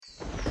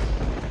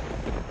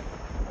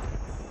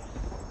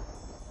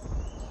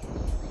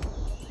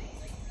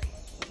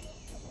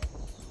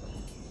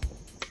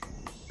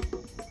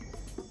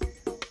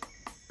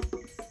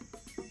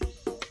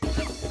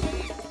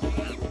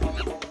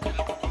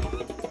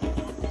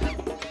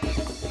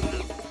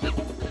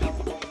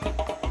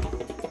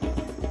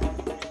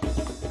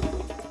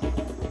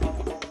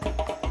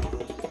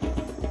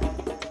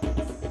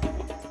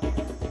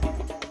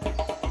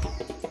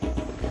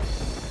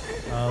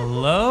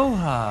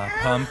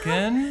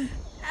Pumpkin.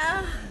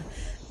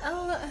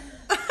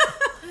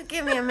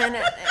 Give me a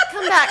minute.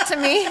 Come back to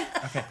me.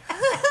 Okay.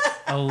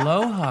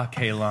 Aloha,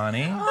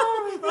 Kaylani.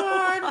 Oh, my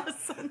God.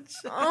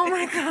 Sunshine. Oh,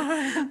 my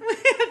God. We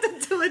have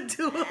to do a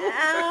duo.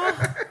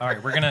 All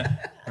right,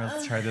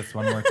 let's try this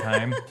one more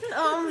time.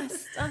 Oh, my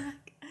stomach.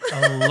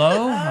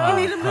 Aloha, You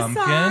need a Pumpkin.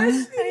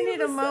 massage? I need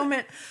a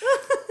moment.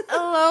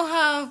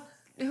 Aloha.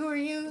 Who are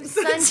you?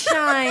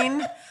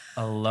 Sunshine.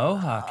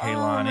 Aloha, Kaylani.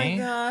 Oh, my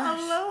gosh.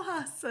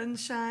 Aloha,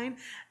 sunshine,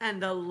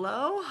 and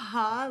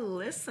aloha,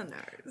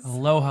 listeners.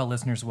 Aloha,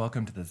 listeners.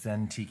 Welcome to the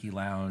Zen Tiki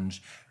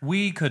Lounge.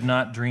 We could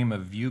not dream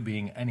of you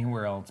being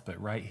anywhere else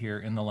but right here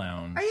in the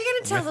lounge. Are you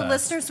going to tell with the us.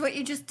 listeners what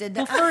you just did?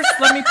 Well, first,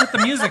 let me put the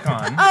music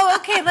on. Oh,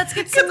 okay. Let's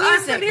get some I'm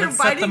sitting music. here Let's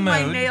set the biting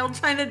my mood. nail,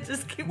 trying to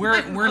just keep We're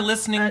my mouth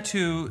listening shut.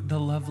 to the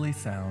lovely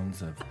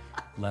sounds of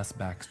Les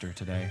Baxter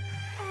today.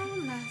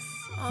 Oh, Les.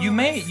 You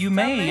may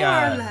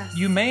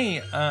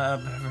Marvelous.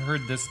 have heard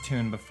this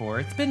tune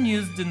before. It's been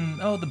used in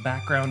the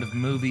background of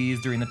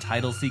movies during the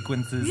title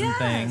sequences and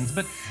things.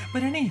 Yes.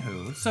 But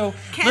anywho, so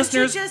Can't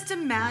listeners, you just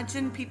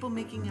imagine people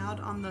making out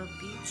on the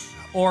beach?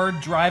 or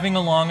driving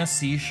along a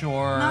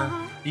seashore.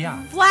 Uh-huh.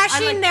 Yeah.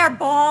 Flashing their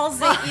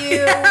balls at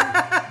you.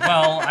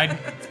 Well,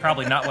 it's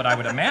probably not what I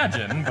would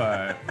imagine,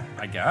 but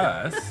I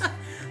guess.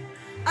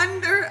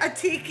 Under a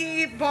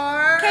tiki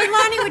bar. Okay,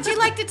 Lonnie, would you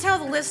like to tell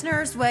the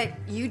listeners what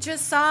you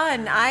just saw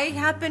and I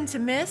happened to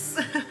miss?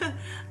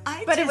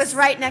 But it was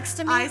right next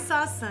to me. I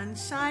saw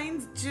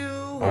Sunshine's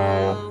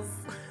jewels.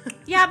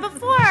 Yeah,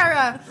 before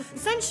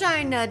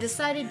Sunshine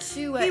decided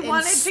to He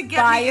wanted to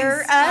get me inspire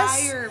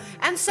inspired. us,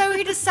 and so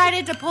he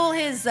decided to pull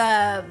his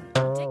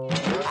balls.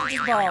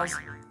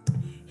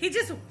 He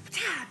just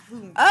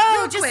Oh,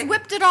 real just quick.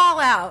 whipped it all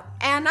out.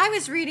 And I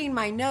was reading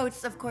my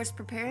notes, of course,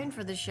 preparing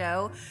for the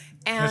show.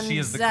 Because And she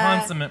is the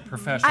consummate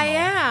professional. I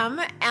am,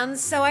 and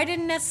so I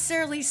didn't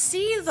necessarily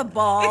see the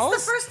balls.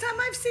 It's the first time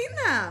I've seen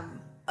them.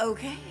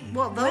 Okay.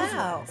 Well, those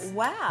wow. ones.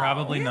 Wow.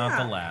 Probably not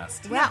Yeah. the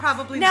last. Yeah,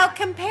 probably Now not.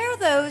 compare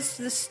those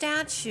to the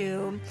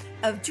statue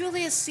of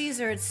Julius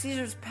Caesar at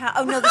Caesar's Palace.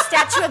 Oh no, the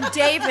statue of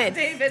David.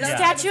 David. The Yeah.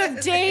 statue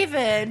of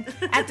David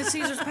at the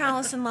Caesar's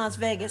Palace in Las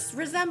Vegas.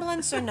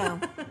 Resemblance or no?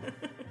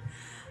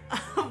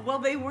 Well,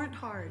 they weren't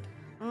hard.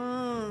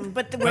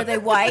 But were they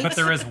white? But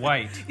there is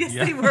white. Yes,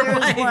 Yeah. they were There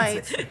was white.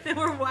 white. They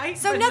were white.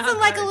 So but nothing not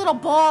like a hard. little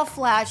ball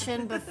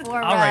flashing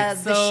before All right,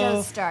 the so,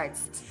 show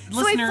starts. So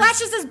he listeners-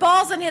 flashes his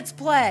balls and hits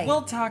play.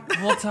 We'll talk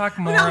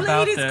more No, about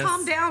ladies, this.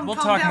 calm down, We'll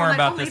calm talk down. more I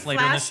about only this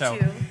later in the flashed show.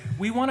 you.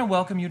 We want to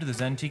welcome you to the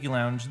Zen Tiki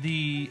Lounge,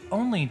 the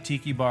only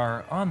tiki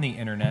bar on the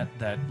internet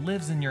that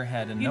lives in your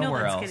head and You know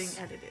nowhere that's else.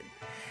 getting edited.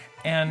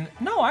 And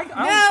no,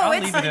 I'll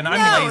it's leave it in. no,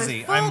 I'm it's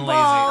lazy. full I'm lazy.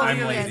 balls. I'm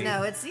Yeah, lazy.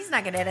 no, he's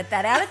not going to edit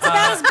that out. It's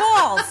about his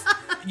balls.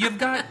 You've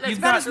got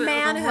about his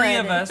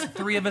manhood.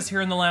 three of us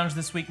here in the lounge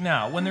this week.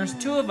 Now, when there's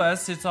two of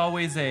us, it's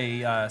always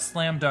a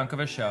slam dunk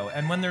of a show,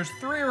 and when there's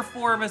 3 or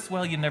 4 of us,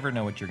 well, you never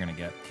know what you're gonna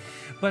get.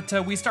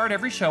 But we start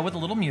every show with a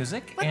little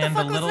music What the and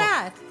fuck a was little.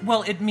 that?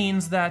 Well, it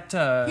means that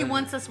He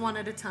wants us one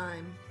at a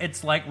time.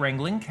 it's like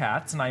wrangling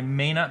cats, and I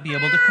may not be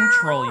able to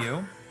control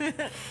you.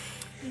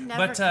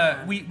 But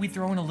we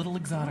throw in a little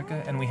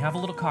exotica and we have a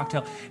little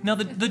cocktail. Now,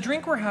 the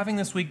drink we're having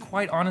this week,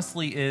 quite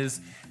honestly,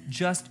 is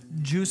just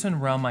juice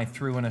and rum I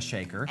threw in a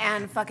shaker.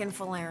 And fucking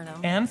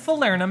falernum. And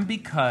falernum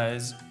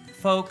because,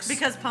 folks,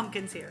 Because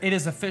Pumpkin's here. it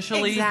is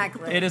officially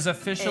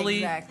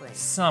Exactly.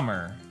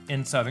 summer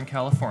in Southern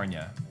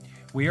California.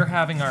 We are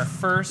having our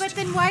first But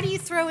then why do you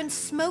throw in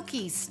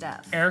smoky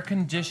stuff? air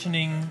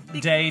conditioning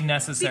day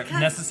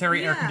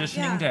necessary air yeah,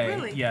 conditioning yeah, day.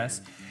 really.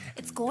 Yes.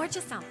 It's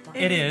gorgeous out there.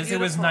 It is. It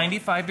was beautiful.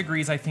 95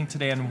 degrees, I think,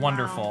 today, and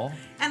wonderful. Wow.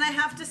 And I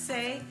have to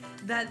say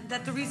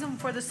that the reason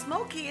for the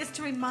smoky is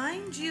to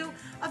remind you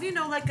of,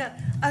 like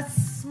a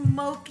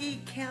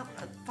smoky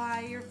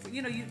campfire.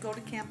 You go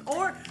to camp.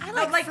 Or I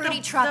like fruity,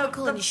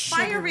 tropical, the and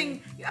sugary.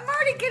 firing. I'm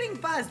already getting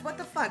buzzed. What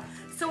the fuck?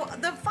 So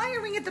the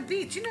firing at the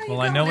beach, you Well,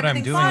 go I know and what I'm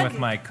everything's doing with foggy.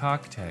 my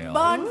cocktail.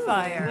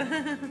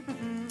 Bonfire.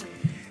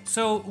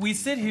 So we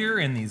sit here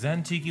in the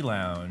Zen Tiki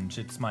Lounge.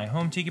 It's my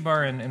home tiki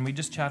bar, and we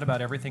just chat about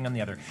everything on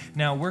the other.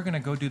 Now we're gonna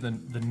go do the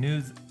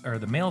news or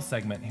the mail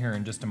segment here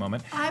in just a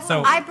moment.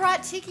 I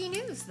brought Tiki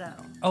News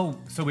though.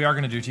 So we are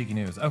gonna do Tiki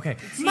News. Okay.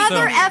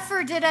 Mother So-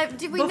 effer, did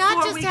we not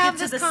Before just we have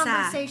get to this the sack.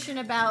 conversation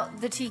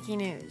about the Tiki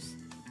News?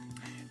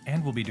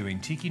 And we'll be doing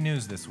Tiki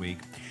News this week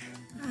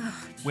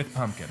with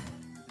Pumpkin.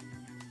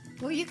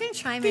 Well, you can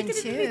chime in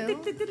too.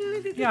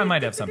 Yeah, I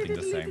might have something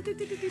to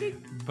say.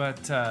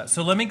 But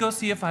so let me go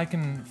see if I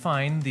can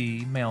find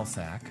the mail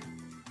sack.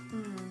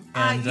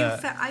 And,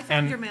 I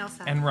found your mail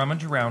sack. And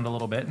rummage around a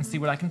little bit and see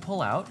what I can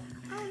pull out.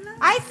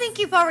 I think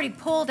you've already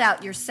pulled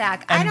out your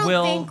sack. I And don't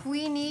we'll- think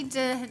we need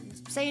to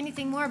say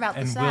anything more about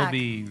the And sack. we'll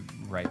be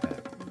right back.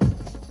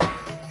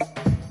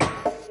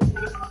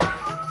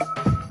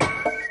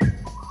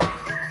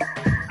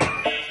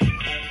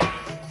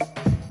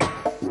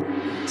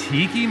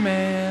 Tiki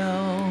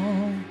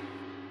Mail.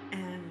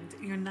 And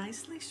your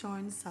nicely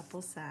shorn supper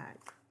nipple sag.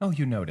 Oh,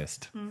 you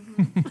noticed.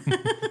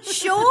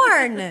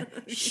 Shorn.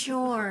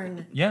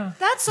 Shorn. Yeah.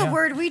 That's a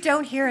word we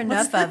don't hear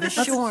enough of. Is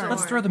shorn.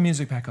 Let's throw the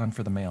music back on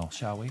for the mail,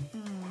 shall we?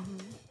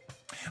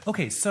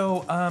 Okay,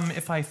 so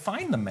if I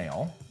find the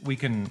mail, we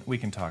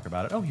can talk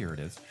about it. Oh, here it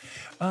is.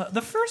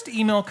 The first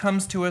email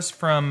comes to us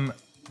from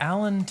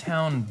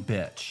Allentown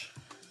Bitch.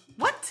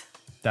 What?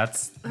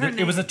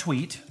 It was a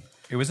tweet.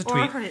 It was a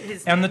Or tweet.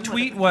 his And the name,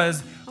 tweet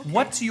was,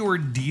 "What's your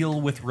deal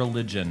with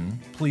religion?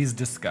 Please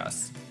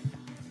discuss."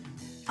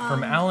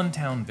 From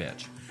Allentown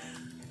Bitch.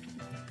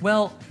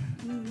 Well,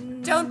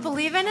 Don't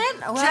believe in it?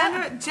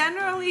 What?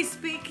 Generally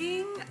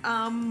speaking,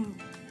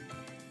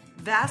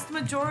 vast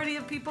majority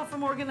of people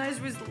from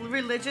organized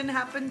religion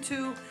happen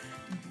to.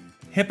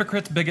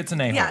 hypocrites, bigots,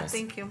 and a-holes. Yeah,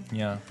 thank you.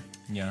 Yeah.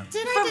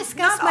 Did I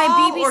discuss Not my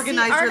all BBC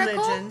organized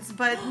article? religions,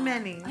 but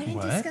many. I didn't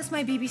What? discuss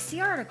my BBC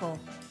article.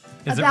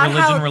 Is it About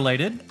religion how-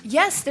 related?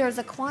 Yes, there's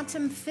a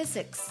quantum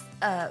physics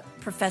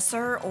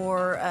professor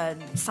or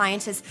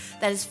scientist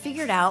that has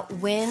figured out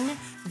when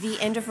the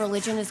end of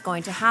religion is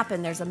going to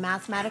happen. There's a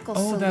mathematical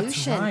Oh, that's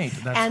solution. right.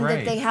 That's and right.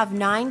 that they have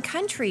 9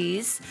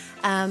 countries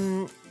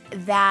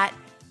that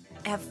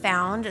have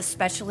found,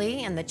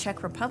 especially, and the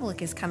Czech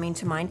Republic is coming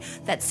to mind,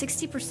 that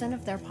 60%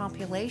 of their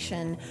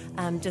population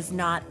does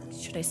not,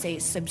 should I say,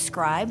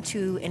 subscribe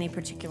to any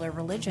particular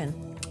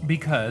religion.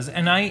 Because,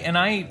 and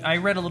I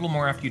read a little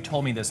more after you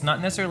told me this,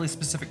 not necessarily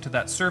specific to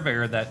that survey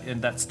or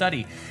that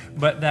study,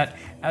 but that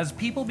as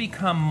people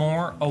become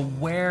more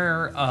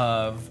aware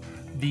of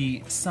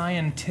the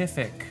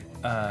scientific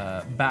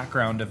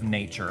background of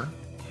nature,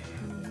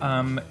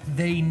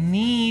 they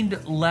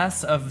need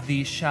less of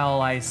the,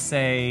 shall I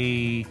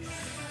say,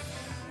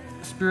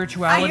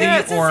 spirituality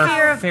it's a or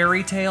fear of-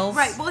 fairy tales.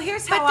 Right. Well,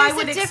 here's But how I there's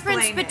would a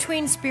difference explain it.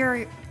 between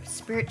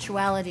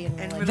spirituality and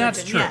religion.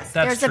 That's true. Yes.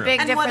 That's There's true. a big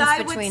And difference what I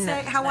between would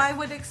say, them. how I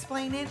would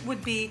explain it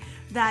would be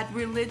that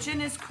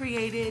religion is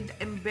created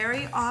and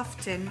very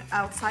often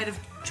outside of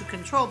to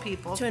control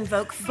people, To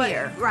invoke But-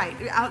 fear. right?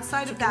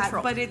 Outside of that,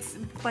 control.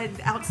 but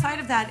outside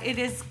of that, it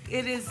is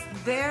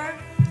their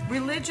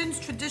religions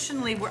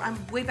traditionally. Where I'm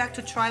way back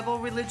to tribal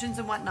religions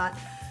and whatnot.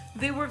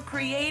 They were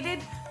created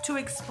to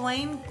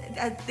explain.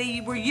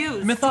 They were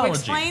used Mythology. to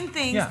explain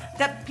things Yeah.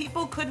 that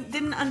people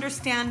didn't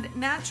understand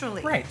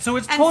naturally. Right, so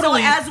it's and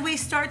totally- so as we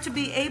start to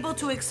be able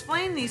to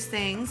explain these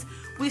things,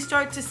 we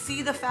start to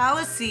see the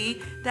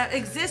fallacy that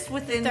exists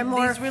within They're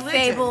more these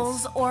religions.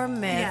 fables or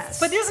myths. Yes.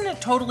 But isn't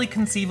it totally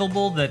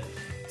conceivable that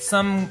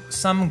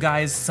some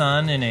guy's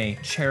son in a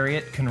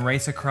chariot can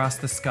race across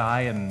the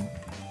sky and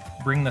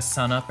bring the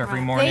sun up every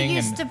Right. morning? They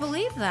used and to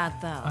believe that,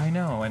 though. I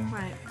know, and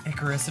Right.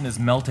 Icarus and his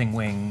melting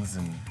wings,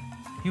 and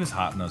he was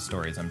hot in those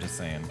stories. I'm just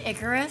saying.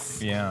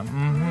 Icarus? Yeah.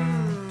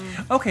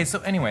 Okay. So,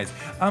 anyways,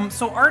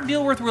 so our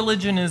deal with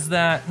religion is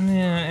that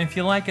if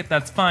you like it,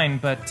 that's fine.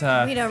 But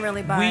We don't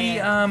really buy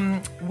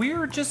it.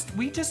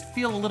 we just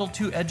feel a little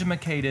too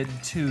edumacated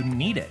to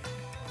need it.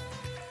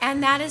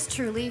 And that is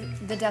truly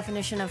the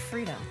definition of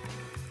freedom.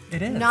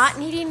 It is Not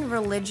needing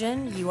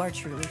religion, you are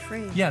truly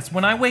free. Yes,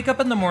 when I wake up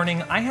in the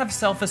morning, I have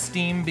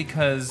self-esteem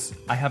because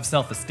I have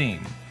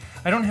self-esteem.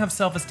 I don't have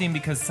self-esteem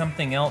because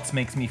something else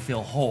makes me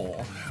feel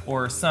whole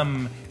or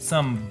some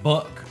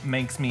book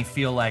makes me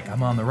feel like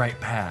I'm on the right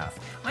path.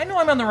 I know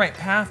I'm on the right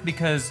path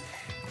because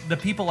the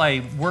people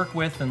I work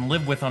with and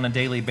live with on a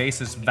daily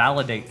basis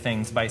validate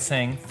things by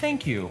saying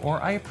thank you or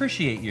I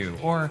appreciate you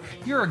or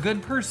you're a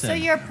good person. So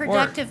you're a or-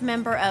 productive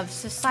member of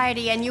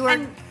society and you are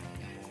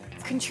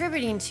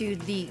contributing to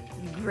the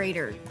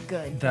greater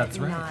good. That's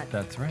but right. not-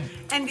 That's right.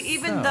 And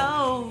even So-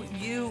 though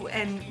you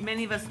and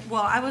many of us,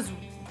 well, I was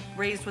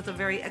raised with a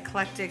very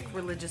eclectic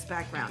religious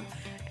background.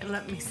 And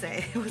let me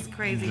say, it was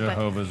crazy.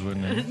 Jehovah's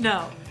Witness. But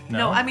no.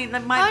 No? I mean,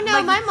 like, Oh,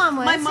 no, my mom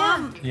was, My yeah.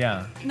 mom.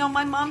 Yeah. No,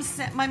 my mom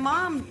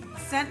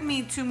sent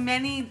me to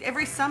many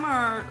every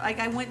summer. Like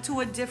I went to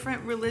a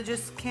different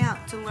religious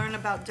camp to learn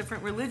about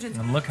different religions.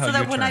 And look how so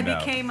that you when I turned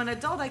out. became an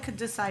adult, I could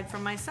decide for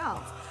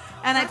myself.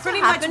 And That's I pretty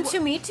what much happened to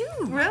me too.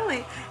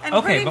 Really? And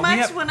Okay, pretty but we much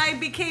have- when I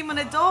became an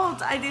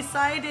adult, I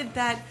decided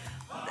that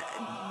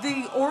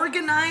the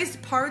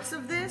organized parts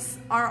of this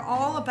are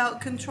all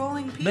about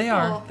controlling people. They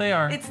are. They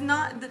are. It's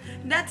not.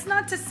 That's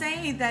not to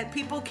say that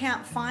people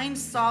can't find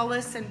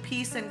solace and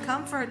peace and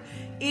comfort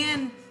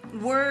in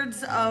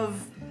words of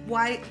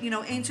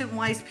ancient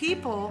wise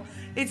people.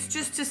 It's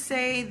just to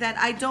say that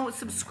I don't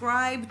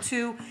subscribe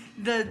to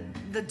the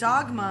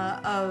dogma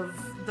of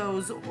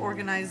those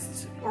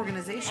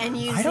organizations. And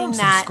using I don't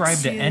that subscribe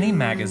to any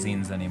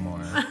magazines anymore.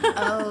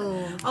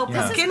 Oh. oh,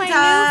 Yeah. This is my Puskinta. new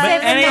But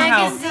favorite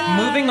anyhow,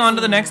 magazine. moving on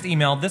to the next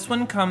email. This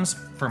one comes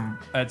from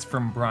it's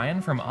from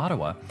Brian from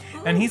Ottawa,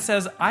 and he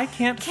says, "I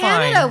can't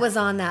Canada find was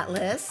on that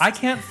list. I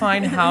can't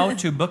find how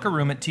to book a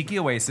room at Tiki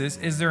Oasis.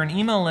 Is there an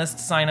email list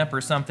sign up or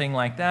something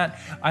like that?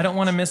 I don't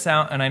want to miss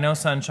out, and I know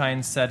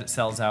Sunshine said it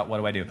sells out. What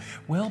do I do?"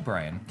 Well,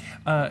 Brian,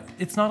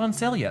 it's not on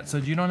sale yet, so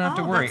you don't have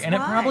to Oh, worry, that's and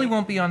it probably why.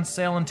 won't be on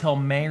sale until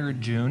May or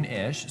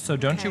June-ish. So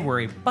don't you Okay.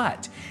 worry.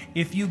 But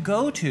if you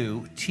go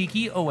to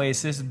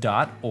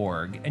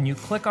tikioasis.org and you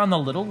click on the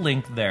little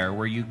link there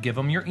where you give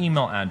them your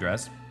email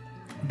address,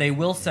 they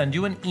will send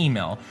you an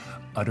email.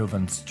 Otto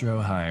von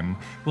Stroheim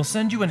will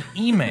send you an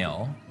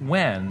email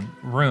when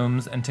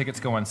rooms and tickets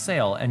go on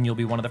sale, and you'll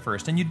be one of the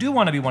first. And you do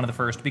want to be one of the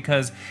first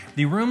because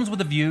the rooms with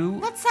a view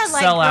What's that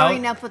like sell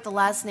growing out. up with the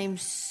last name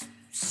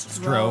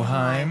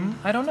Stroheim?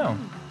 I don't know.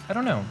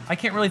 I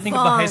can't really think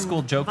of the high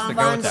school jokes that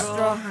go with that.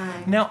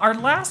 Stroheim. Now, our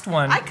last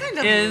one I kind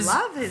of is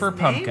love his for name,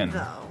 Pumpkin.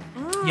 though.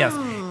 Yes,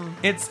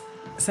 it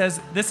says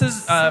this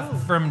is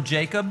from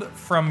Jacob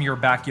from your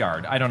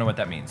backyard. I don't know what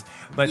that means,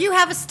 but You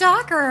have a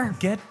stalker.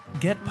 get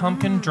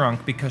Pumpkin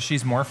drunk because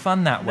she's more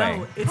fun that way.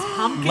 No, it's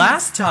Pumpkin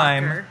Last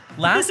Stalker.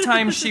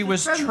 time she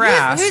was From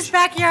trashed. whose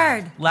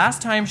backyard?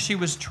 Last time she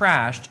was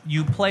trashed,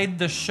 you played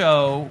the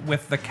show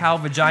with the cow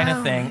vagina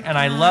Oh thing, my and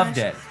I loved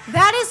gosh. it.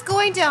 That is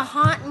going to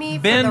haunt me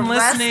for Been the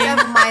listening,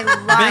 rest of my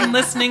life. been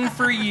listening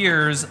for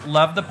years.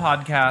 Love the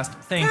podcast.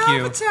 Thank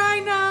you.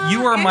 Vagina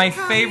You are my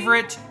incoming.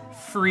 favorite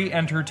free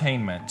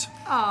entertainment.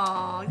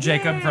 Aw,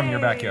 Jacob from your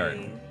yay. backyard.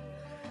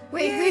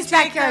 Wait, Yay, whose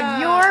backyard?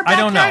 Jacob. Your I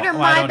don't know. backyard or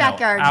Well, I my don't know.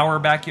 backyard? Our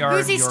backyard.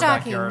 Who's he your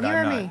stalking? backyard. You or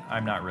I'm not, me?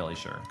 I'm not really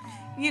sure.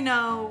 You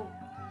know,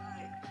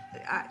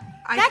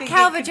 I That think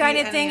cow it could be vagina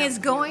any thing of is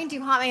you. going to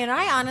haunt me, and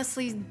I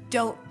honestly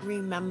don't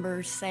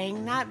remember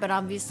saying that, but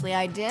obviously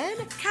I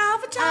did. Cow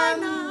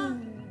vagina.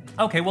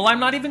 Okay, well, I'm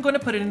not even going to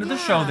put it into the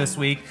show Yeah. this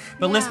week.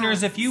 But Yeah.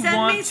 listeners, if you Send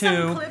want me some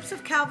to, clips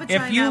of cow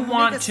vagina. if you We'll make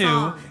want a to,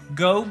 song.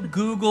 go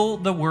Google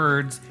the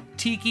words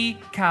tiki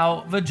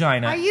cow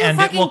vagina, Are you and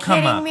it fucking will come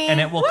kidding up. me? And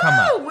it will come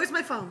up. Woo! Where's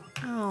my phone?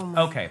 Oh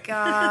my Okay.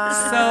 god.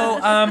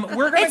 So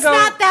we're gonna It's go.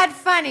 not that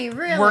funny,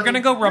 really. We're gonna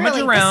go rummage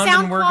Really. around The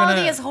sound and we're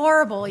quality gonna- is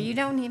horrible. You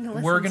don't need to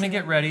listen. We're gonna to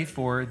get it. ready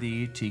for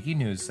the Tiki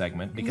News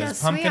segment because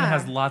Yes, we Pumpkin are.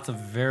 has lots of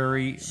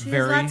very,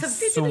 very lots of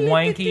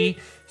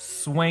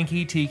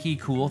swanky tiki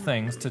cool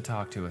things to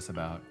talk to us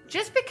about.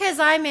 Just because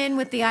I'm in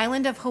with the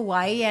island of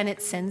Hawaii and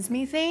it sends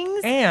me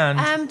things,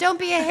 And don't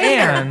be a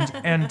hater.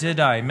 and did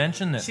I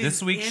mention that She's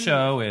this week's in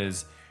show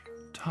is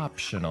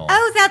Toptional?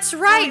 Oh, that's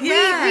right. Oh, We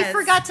yes.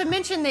 forgot to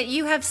mention that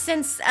you have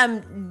since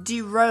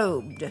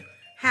derobed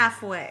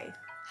Halfway.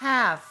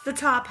 half. The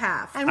top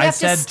half. And we I have to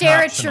said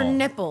stare at your toptional.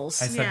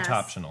 nipples. I said Yes.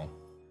 Toptional.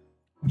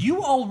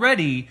 You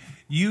already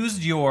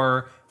used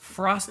your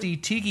frosty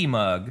tiki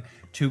mug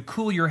to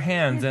cool your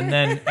hands and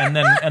then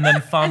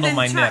fondle then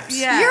my try- nips.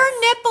 yeah. Yes.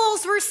 Your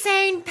nipples were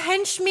saying,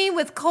 pinch me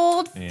with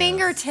cold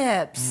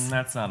fingertips.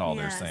 That's not all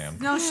Yes. they're saying.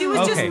 No, she was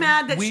Okay, just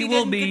mad that we she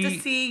will didn't get be-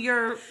 to see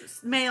your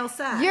male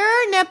sack.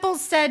 Your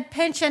nipples said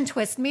pinch and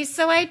twist me,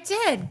 so I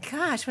did.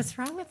 Gosh, what's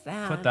wrong with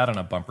that? Put that on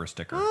a bumper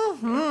sticker.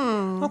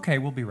 Mm-hmm. Okay,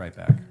 we'll be right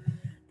back.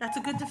 That's a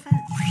good defense.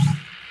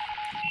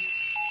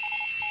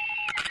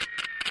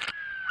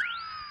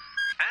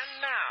 And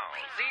now,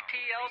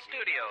 ZTL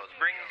Studios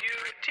brings you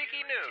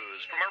Tiki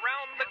News from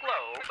around the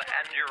globe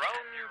and your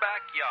own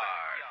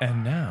backyard.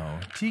 And now,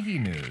 Tiki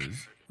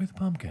News with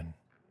Pumpkin.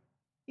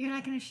 You're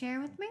not going to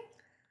share with me?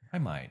 I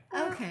might.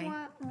 Okay.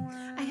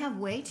 I have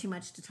way too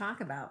much to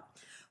talk about.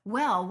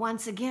 Well,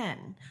 once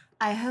again,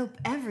 I hope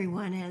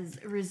everyone has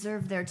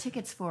reserved their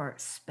tickets for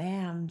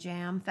Spam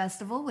Jam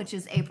Festival, which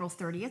is April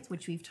 30th,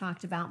 which we've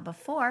talked about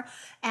before.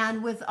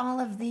 And with all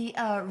of the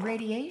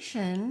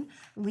radiation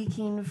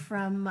leaking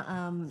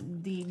from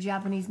the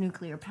Japanese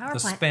nuclear power The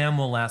plant. spam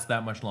will last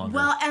that much longer.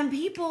 Well, and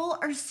people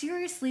are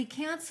seriously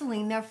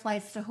canceling their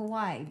flights to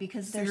Hawaii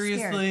because they're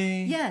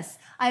Seriously? scared. Yes.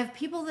 I have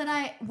people that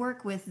I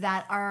work with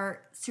that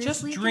are just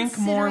seriously drink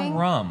more considering-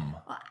 rum.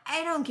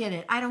 I don't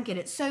get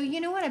it. So,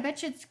 you know what? I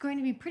bet you it's going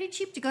to be pretty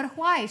cheap to go to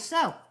Hawaii.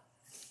 So,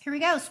 here we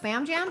go.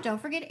 Spam Jam.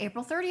 Don't forget,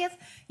 April 30th.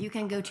 You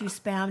can go to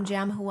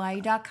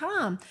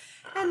spamjamhawaii.com.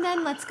 And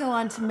then let's go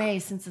on to May,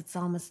 since it's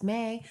almost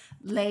May.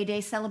 Lay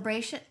Day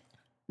celebration.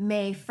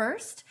 May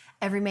 1st.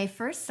 Every May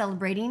 1st,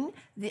 celebrating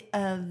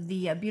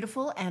the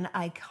beautiful and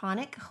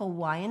iconic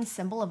Hawaiian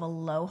symbol of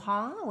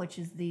aloha, which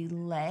is the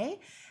lei,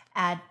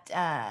 at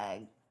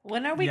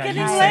When are we Yeah, you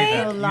getting say laid?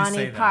 that. You say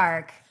Kapiolani that.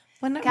 Park.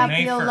 When are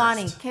May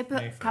Kapiolani. 1st.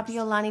 May 1st.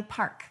 Kapiolani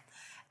Park.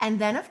 And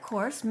then, of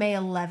course, May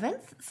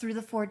 11th through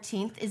the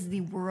 14th is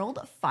the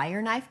World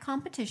Fire Knife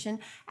Competition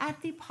at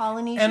the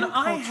Polynesian And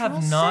I have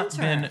Cultural not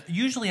Center. been.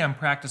 Usually, I'm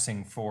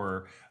practicing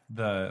for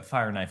the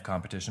fire knife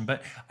competition,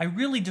 but I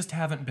really just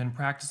haven't been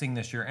practicing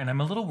this year, and I'm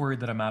a little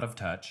worried that I'm out of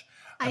touch.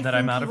 I that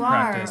I'm think out of you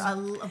practice. are a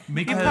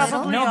Because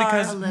little. no, A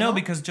because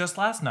little. just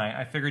last night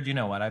I figured, you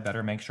know what, I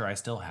better make sure I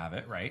still have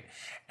it, right?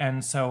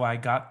 And so I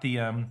got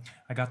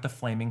the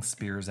flaming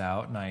spears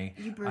out, and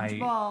You bruised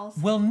balls.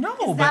 Well, no, Is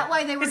but that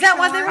why they were? Is that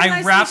why they were short? I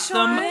nicely wrapped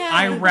them. short?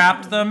 I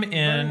wrapped them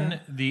in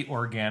the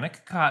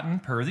organic cotton,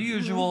 per the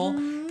usual.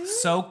 Mm-hmm.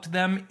 Soaked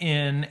them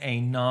in a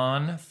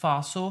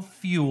non-fossil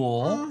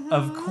fuel,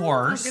 of course.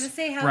 Mm-hmm. I was gonna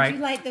say, how'd right? you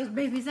light those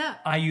babies up?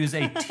 I use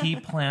a tea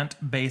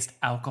plant-based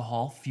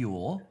alcohol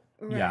fuel.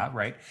 Yeah,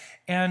 right.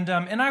 And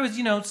I was,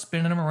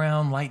 spinning them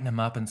around, lighting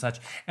them up and such.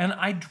 And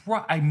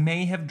I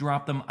may have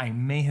dropped them. I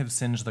may have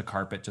singed the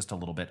carpet just a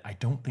little bit. I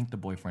don't think the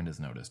boyfriend has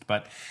noticed,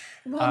 but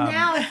Well,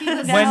 now if he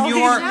was when he's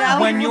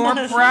now-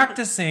 you're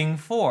practicing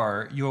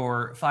for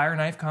your fire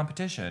knife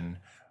competition,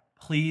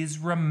 please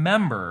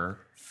remember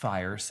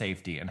fire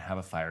safety and have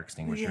a fire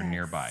extinguisher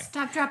nearby.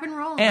 Stop, drop, and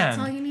roll. And That's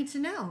all you need to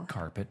know.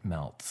 Carpet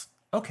melts.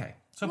 Okay,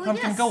 so Well,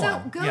 Pumpkin, yes, go so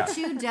on. go to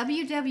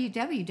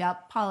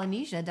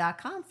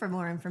www.polynesia.com for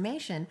more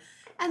information.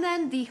 And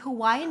then the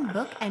Hawaiian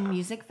Book and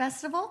Music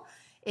Festival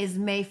is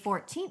May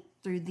 14th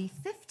through the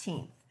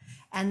 15th.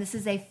 And this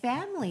is a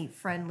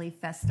family-friendly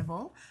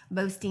festival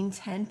boasting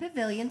 10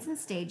 pavilions and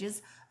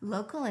stages,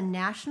 local and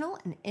national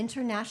and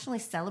internationally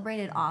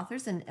celebrated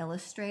authors and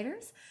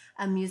illustrators,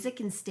 music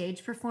and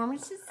stage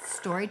performances,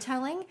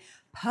 storytelling,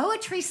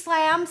 poetry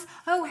slams,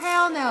 oh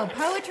hell no,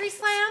 poetry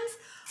slams,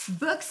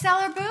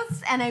 bookseller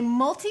booths, and a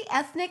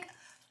multi-ethnic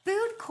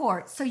food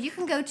court. So you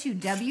can go to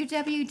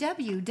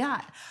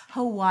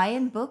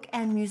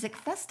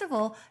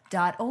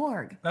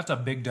www.hawaiianbookandmusicfestival.org. That's a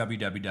big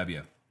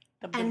www.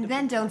 And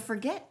then don't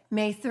forget,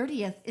 May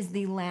 30th is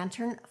the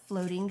Lantern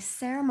Floating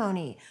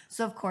Ceremony.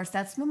 So, of course,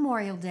 that's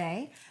Memorial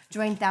Day.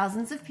 Join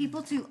thousands of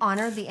people to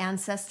honor the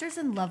ancestors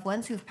and loved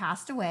ones who've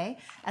passed away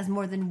as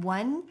more than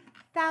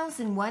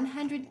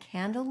 1,100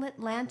 candlelit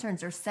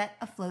lanterns are set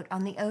afloat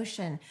on the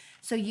ocean.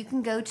 So you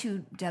can go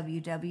to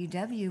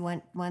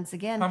once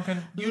again,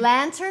 Pumpkin,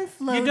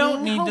 lanternfloatinghawaii.com. You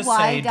don't need to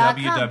say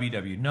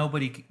www.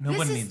 Nobody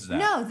needs that.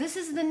 No, this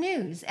is the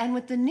news. And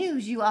with the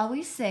news, you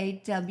always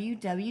say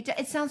www.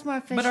 It sounds more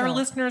official. But our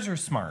listeners are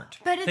smart.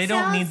 But it they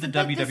don't need sounds- the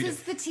but www. this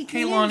is the TK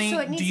Kaylani, News, so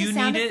it needs do to you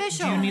sound need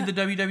official. Do you need the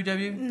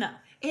www? No.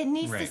 It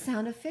needs to Right.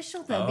 sound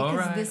official, though, All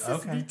because right, this is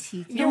okay. the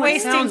TK You're News.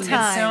 wasting It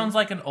time. sounds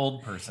like an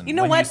old person. You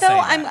know when what, you say though?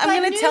 that. I'm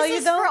going to But tell news you,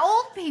 is though. for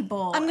old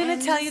people. I'm going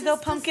and to tell you this though, is-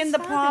 this Pumpkin, is the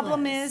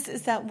problem fabulous.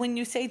 is that when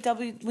you say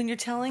when you're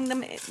telling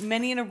them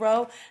many in a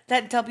row,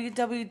 that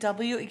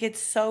www, it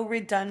gets so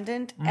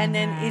redundant, and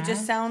then it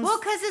just sounds. Well,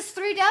 because it's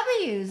 3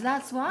 W's.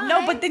 That's why.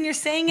 no, but then you're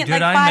saying it Did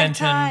like I 5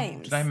 mention?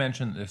 times. Did I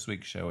mention that this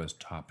week's show is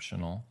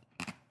Toptional?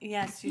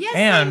 Yes. You Yes,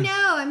 And I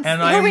know. I'm and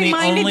sorry. I am Who the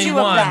reminded only you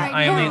of one. that?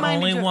 I Who am the reminded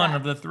only you of one that?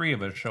 of the three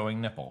of us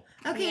showing nipple.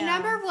 Okay, Yeah.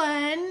 number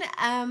 1,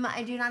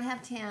 I do not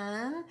have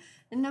tan.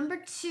 And number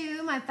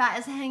 2, my fat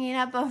is hanging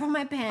up over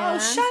my Oh,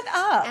 pants. shut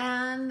up.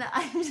 And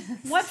I'm just...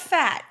 What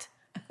fat?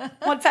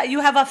 What fat?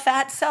 You have a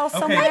fat cell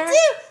somewhere? I do.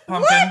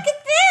 Pumpkin. Look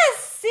at this.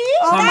 See?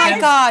 Oh my Pumpkin.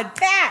 God,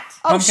 fat.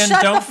 Oh, Pumpkin,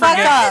 shut don't the fuck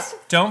forget. up.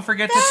 Don't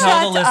forget to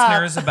tell the Shut up.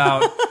 listeners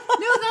about.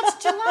 No,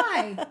 that's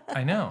July.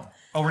 I know.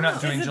 Oh, we're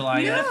not doing July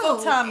yet.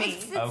 beautiful tummy?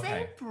 It's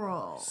Okay.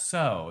 April.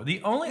 So,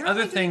 the only You're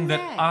other only thing doing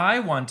that May. I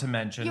want to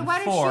mention Yeah,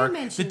 why don't for you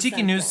mention the Tiki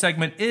something? News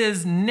segment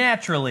is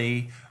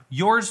naturally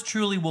yours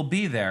truly will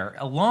be there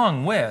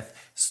along with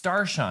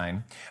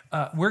Starshine.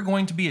 We're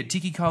going to be at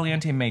Tiki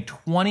Caliente May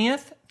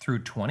 20th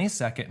through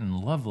 22nd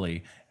in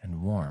lovely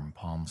and warm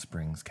Palm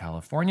Springs,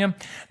 California.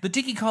 The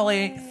Tiki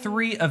Cali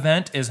 3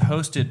 event is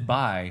hosted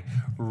by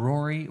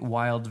Rory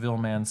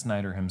Wildville Man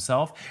Snyder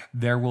himself.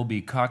 There will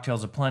be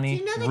cocktails aplenty,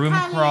 Do you know that room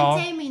crawl.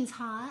 caliente means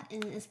hot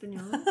in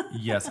Espanol?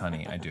 Yes,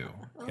 honey, I do.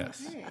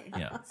 Yes. Okay.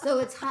 Yeah, So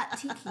it's hot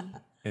tiki.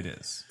 it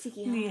is.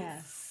 Tiki hot.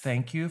 Yes.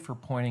 Thank you for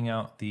pointing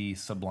out the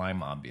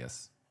sublime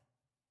obvious.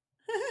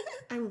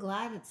 I'm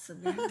glad it's so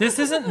good. This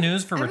isn't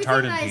news for Everything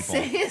retarded I people.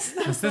 say is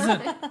This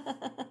isn't.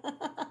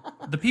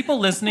 The people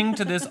listening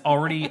to this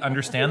already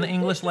understand the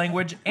English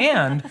language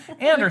and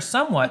are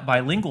somewhat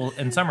bilingual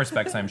in some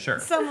respects, I'm sure.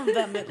 Some of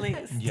them, at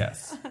least.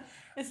 Yes.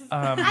 I just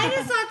thought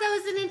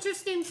that was an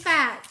interesting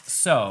fact.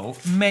 So,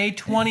 May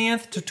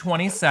 20th to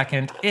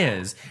 22nd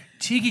is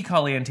Tiki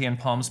Caliente in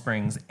Palm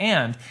Springs,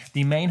 and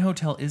the main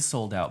hotel is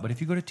sold out. But if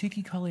you go to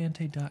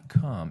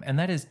tikicaliente.com, and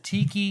that is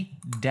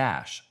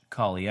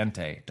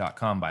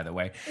tiki-caliente.com, by the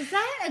way, Is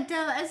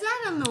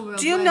that on the real?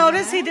 Do you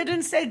notice he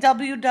didn't say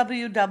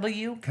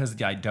www?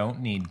 because I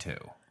don't need to.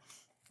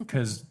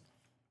 Because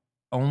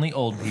only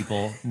old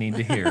people need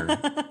to hear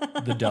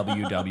the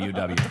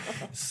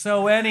www.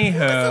 So, anywho.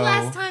 When's the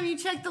last time you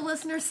checked the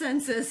listener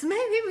census?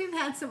 Maybe we've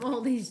had some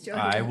oldies join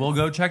I us. will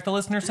go check the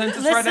listener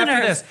census right after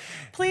Listeners, this.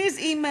 please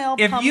email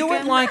If you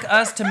would Pumpkin. like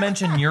us to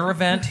mention your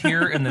event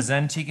here in the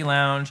Zen Tiki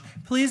Lounge,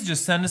 please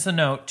just send us a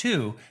note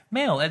to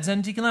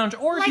mail@ZenTiki Lounge.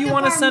 Or if Like you a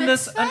want to bar send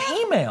us mitzvah? an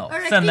email,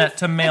 Or a send that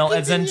to a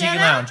mail@ZenTiki quinceañera?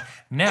 Lounge.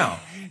 Now,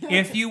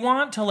 if you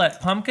want to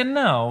let Pumpkin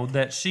know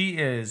that she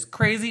is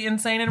crazy,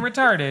 insane, and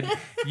retarded,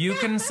 you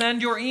can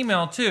send your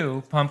email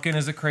to pumpkin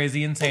is a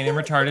crazy, insane, and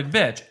retarded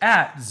bitch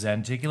at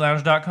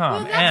zentikilounge.com.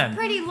 Well, that's and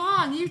pretty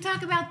long. You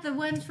talk about the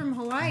ones from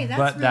Hawaii. That's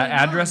but really that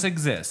address long.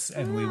 exists,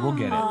 and we will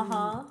get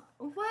it.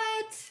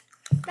 What?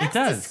 That's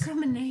does.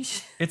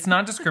 discrimination. It's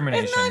not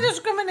discrimination. It's not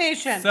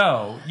discrimination.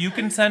 So you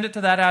can send it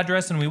to that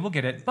address and we will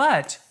get it.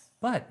 But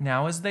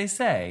now, as they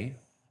say,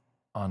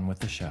 on with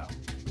the show.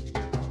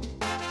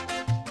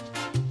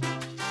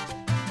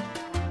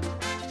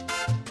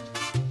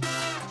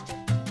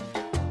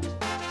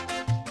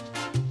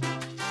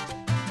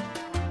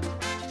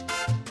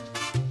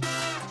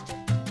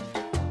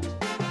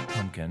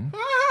 Pumpkin,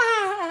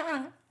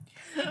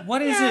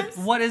 what is it?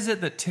 What is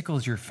it that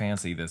tickles your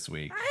fancy this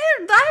week?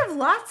 I I have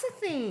lots of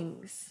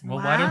things. Well,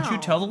 why don't you Wow.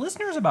 tell the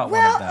listeners about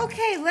one of them? Well,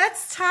 okay,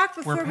 let's talk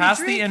before We're we past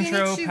drink the and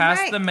intro, eat you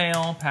past right. the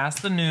mail,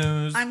 past the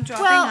news. I'm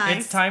dropping Well, ice.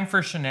 It's time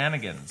for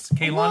shenanigans.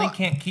 Kaylani Well-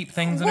 can't keep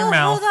things in Well, her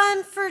mouth. hold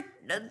on for.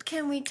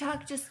 Can we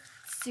talk just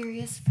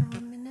serious for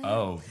 1 minute?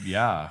 Oh,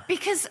 yeah.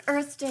 Because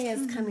Earth Day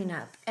is coming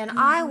up, and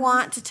I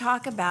want to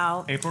talk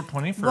about April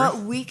 21st. what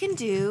we can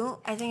do.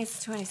 I think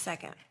it's the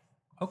 22nd.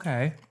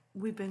 Okay.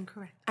 We've been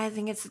correct. I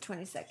think it's the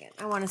 22nd.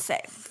 I want to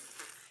say.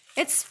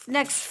 It's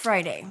next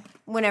Friday,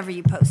 whenever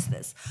you post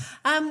this.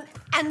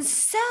 And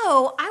so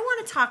I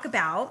want to talk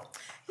about,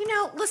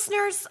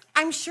 listeners,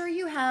 I'm sure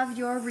you have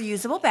your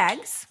reusable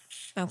bags,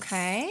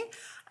 okay?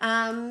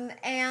 And,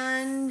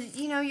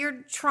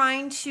 you're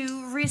trying to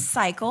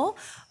recycle.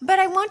 But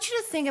I want you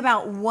to think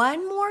about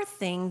one more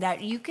thing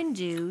that you can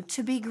do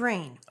to be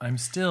green. I'm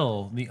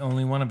still the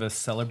only one of us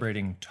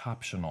celebrating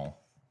Toptional.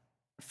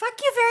 Fuck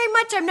you very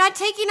much. I'm not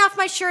taking off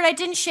my shirt. I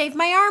didn't shave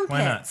my armpits.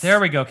 Why not? There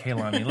we go,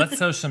 Kaylani. Let's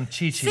sew some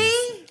chi-chis.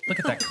 See? Look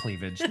at that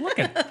cleavage. Look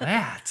at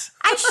that.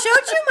 I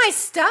showed you my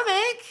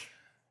stomach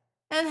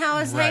and how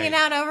it's Right. hanging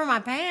out over my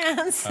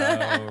pants. Oh,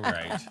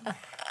 right.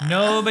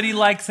 Nobody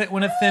likes it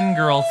when a thin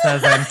girl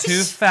says I'm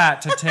too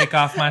fat to take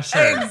off my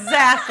shirt.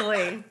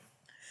 Exactly.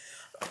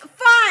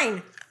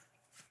 Fine.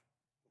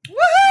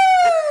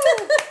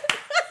 Woohoo!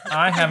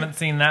 I haven't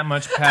seen that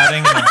much padding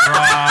in a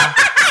bra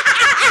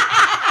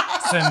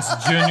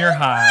since junior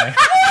high.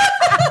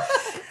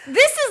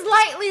 This is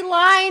lightly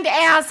lined,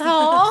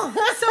 asshole.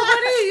 So what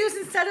do you use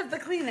instead of the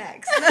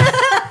Kleenex?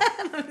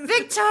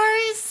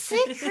 Victoria's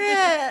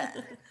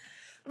Secret.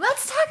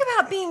 Let's talk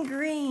about being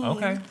green.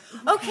 Okay.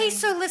 Okay,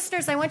 so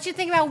listeners, I want you to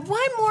think about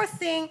one more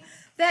thing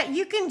that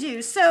you can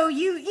do. So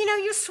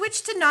you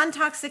switch to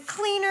non-toxic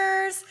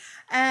cleaners.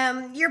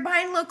 You're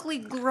buying locally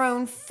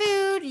grown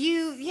food.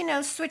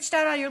 You switched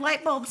out all your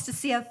light bulbs to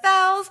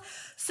CFLs.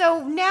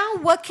 So now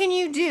what can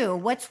you do?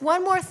 What's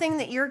one more thing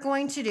that you're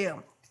going to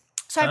do?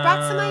 So I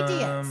brought some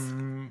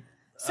ideas.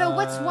 So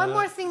what's one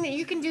more thing that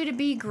you can do to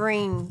be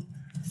green,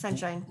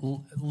 Sunshine?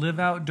 Live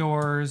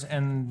outdoors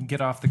and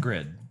get off the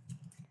grid.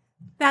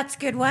 That's a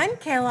good one,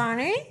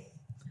 Kaylani.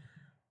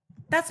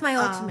 That's my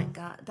ultimate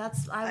god.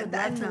 I would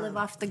love to no. live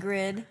off the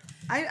grid.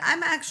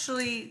 I'm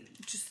actually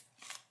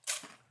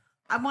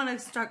I want to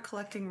start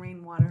collecting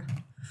rainwater.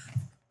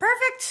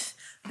 Perfect.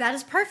 That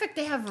is perfect.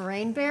 They have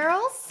rain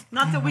barrels.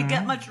 Not that we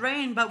get much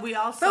rain, but we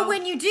also. But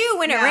when you do,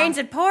 when it Yeah. rains,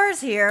 it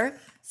pours here.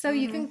 So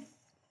you can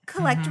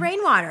collect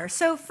rainwater.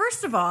 So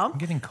first of all, I'm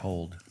getting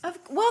cold. well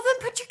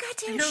then put your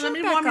goddamn Here, shirt let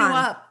me back warm on. you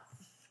up.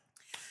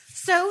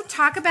 So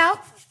talk about.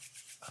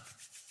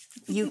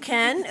 You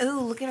can.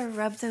 Ooh, look at her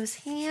rub those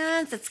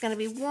hands. It's gonna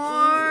be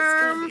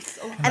warm. And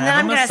Can I then have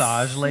I'm a gonna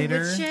massage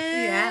later? switch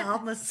it. Yeah, I'll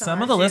massage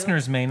Some of the you.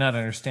 listeners may not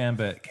understand,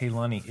 but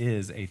Kaylani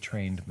is a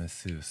trained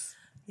masseuse.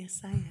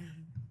 Yes, I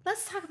am.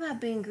 Let's talk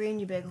about being green,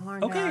 you big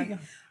horn Okay.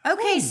 dog.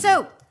 Okay,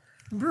 so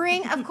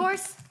of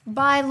course,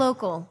 buy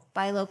local.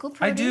 Buy local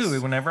produce. I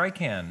do whenever I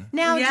can.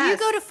 Now, do you Yes.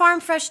 go to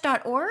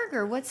farmfresh.org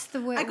or what's the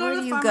way? I go where to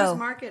do the you farmer's go?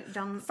 market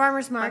down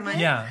Farmer's by market? my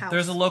Yeah, house.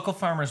 there's a local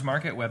farmer's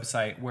market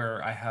website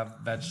where I have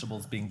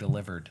vegetables being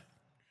delivered.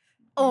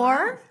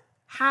 Or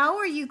how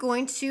are you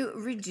going to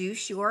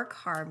reduce your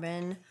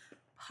carbon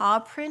paw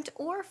print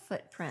or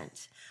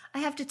footprint? I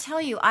have to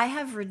tell you, I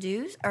have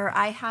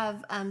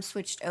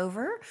switched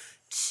over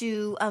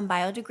to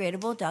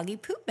biodegradable doggy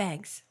poop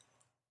bags.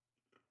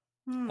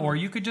 Or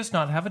you could just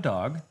not have a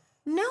dog.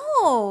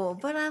 No,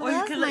 but I Or you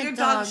love can my let your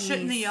dog shit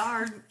in the doggies.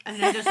 yard and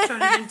then just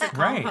turn it into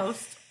Right.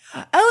 compost.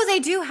 Oh, they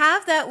do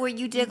have that where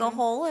you dig a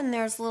hole and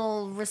there's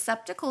little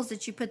receptacles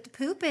that you put the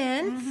poop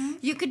in.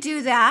 You could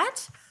do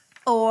that.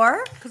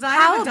 Or Because I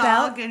how have a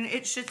about dog and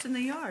it shits in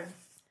the yard.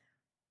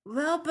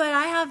 well, but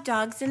I have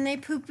dogs and they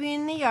poop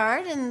in the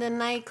yard and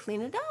then I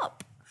clean it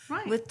up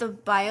Right. with the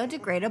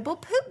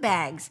biodegradable poop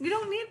bags. You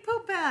don't need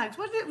poop bags.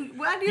 Why do you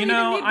You even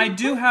know, need I poop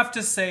do bags? have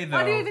to say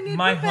Why do you though, even need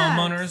my poop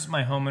bags?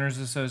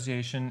 homeowners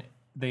association,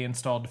 they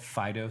installed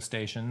Fido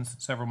stations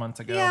several months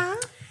ago. Yeah.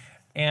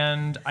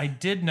 And I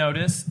did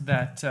notice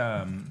that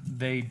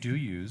they do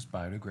use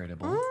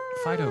biodegradable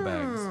Fido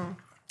bags. Are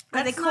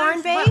they That's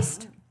corn nice,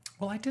 based?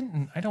 Well, I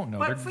don't know.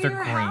 But for they're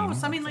your green.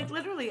 house, I mean, like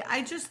literally,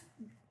 I just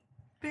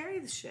bury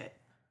the shit.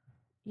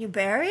 You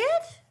bury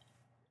it?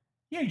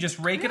 Yeah, you just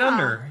rake it Yeah.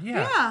 under.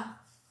 Yeah.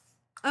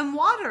 And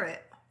water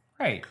it.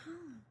 Right.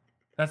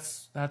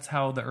 That's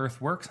how the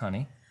earth works,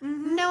 honey.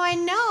 No, I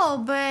know,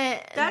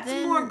 but That's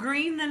then more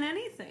green than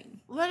anything.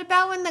 What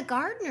about when the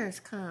gardeners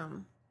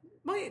come?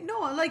 Well, no,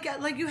 like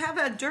you have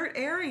a dirt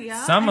area.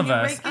 Some and of you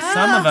us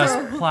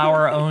rake it plow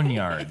our own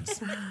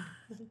yards.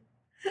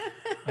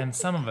 And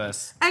some of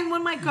us And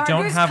when my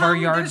gardeners have come, our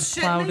there's yards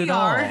shit plowed in the at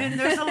yard, all. and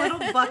there's a little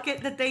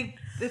bucket that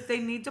if they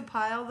need to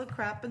pile the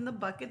crap in the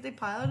bucket, they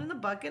pile it in the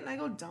bucket, and I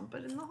go dump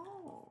it in the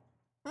hole.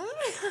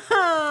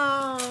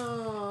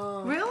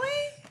 Oh. Really?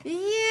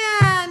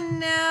 Yeah,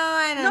 no,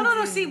 I don't.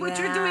 No. do See, what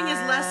you're doing is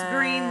less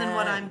green than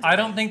what I'm doing. I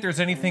don't think there's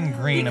anything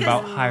green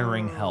about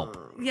hiring help.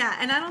 Yeah,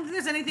 and I don't think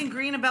there's anything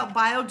green about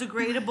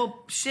biodegradable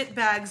shit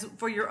bags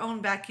for your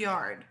own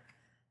backyard.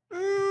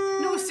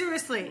 No,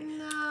 seriously.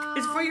 No.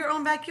 It's for your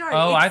own backyard.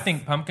 Oh, It's- I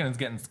think Pumpkin is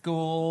getting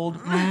schooled.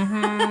 No,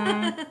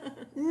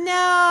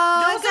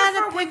 Those I are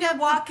gotta for when pick you're up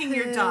walking the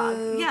your dog.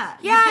 poop. Yeah.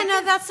 Yeah, I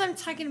know. That's what I'm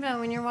talking about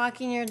when you're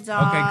walking your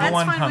dog. Okay, go That's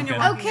on, fine when you're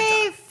Pumpkin. walking.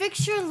 Okay,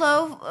 fix your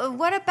low.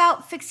 What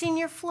about fixing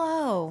your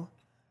flow?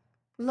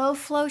 Low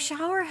flow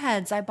shower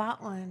heads. I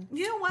bought one.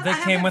 You know what? They I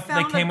came haven't with- they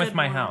found a came with good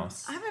my one.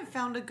 house. I haven't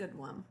found a good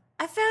one.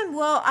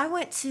 I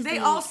went to They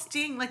the, all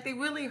sting. Like they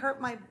really hurt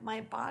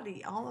my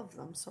body. All of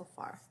them so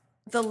far.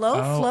 the low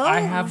flow I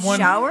have one.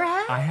 shower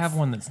head. I have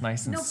one that's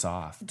nice and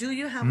soft. Do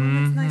you have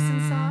one that's nice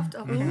and soft?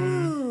 Okay.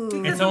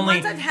 Because It's the only-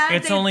 ones I've had,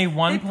 it's they- only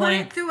one they put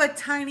point- it through a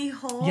tiny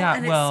hole. Yeah,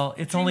 and well,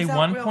 it's only streams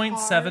out real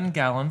 1.7 hard.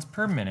 gallons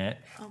per minute,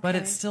 but it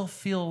Okay. still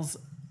feels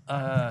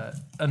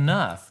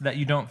enough that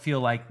you don't feel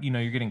like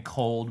you're getting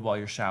cold while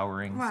you're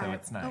showering. So Right,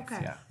 it's nice. okay.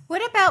 Yeah.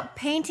 What about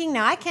painting?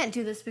 Now I can't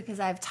do this because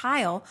I have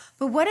tile.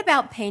 But what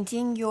about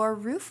painting your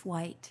roof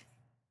white?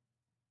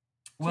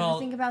 Do you Well, ever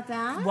think about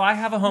that? well, I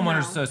have a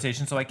homeowners No.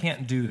 association, so I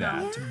can't do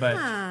that. But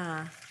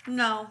Ah.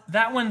 No.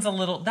 that one's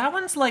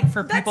like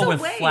for That's people a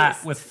with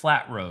waste.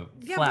 flat road.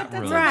 Yeah, flat but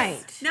that's roads.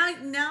 Right.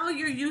 Now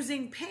you're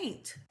using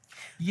paint.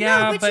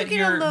 Yeah, No, but you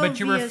get a low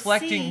you're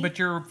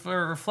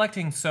VOC.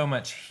 reflecting so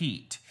much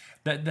heat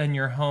that then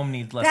your home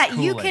needs less That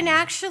cooling. you can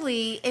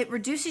actually, it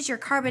reduces your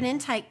carbon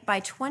intake by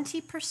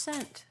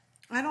 20%.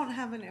 I don't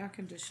have an air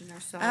conditioner,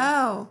 so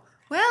Oh,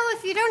 well,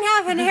 if you don't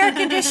have an air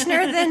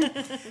conditioner, then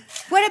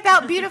what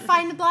about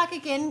beautifying the block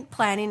again?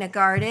 Planting a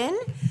garden.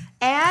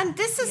 And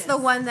this is the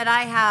one that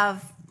I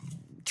have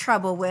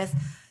trouble with,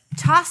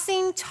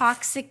 tossing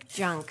toxic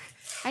junk.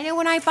 I know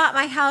when I bought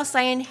my house,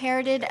 I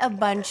inherited a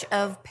bunch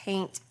of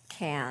paint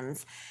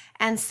cans.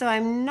 And so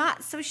I'm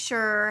not so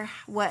sure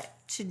what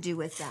to do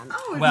with them.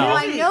 Oh, Well- Now,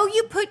 I know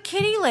you put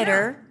kitty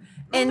litter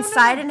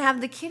inside and have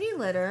the kitty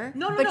litter,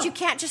 No, but no. you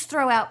can't just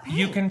throw out paint.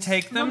 You can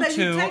take them No, but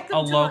you to take them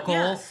a to a- local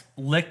yes.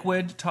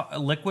 liquid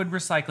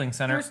recycling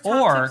center, There's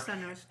toxic or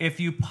centers. if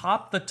you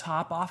pop the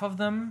top off of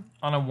them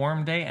on a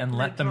warm day and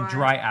let them dry.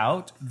 dry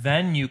out,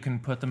 then you can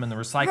put them in the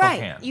recycle Right.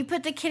 can. You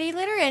put the kitty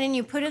litter in and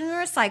you put it in the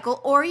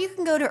recycle, or you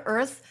can go to you don't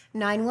have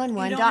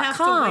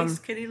earth911.com. to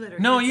waste kitty litter.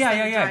 No, You yeah, just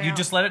yeah, let it yeah. dry You out.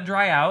 just let it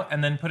dry out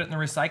and then put it in the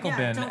recycle Yeah,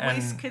 bin, don't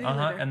waste kitty and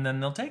litter. and then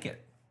they'll take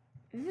it.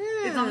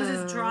 As long as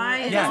it's dry.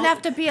 It doesn't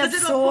have to be 'Cause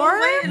it'll pull absorbed?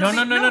 away and No,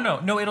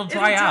 it'll no, it'll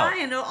dry it'll out.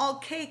 dry and it'll all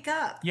cake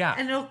up. Yeah.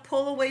 And it'll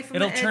pull away from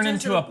It'll the turn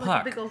edges. into a It'll look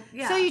puck. big old-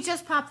 yeah. So you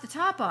just pop the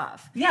top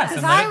off. Yes,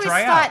 Because and let I it always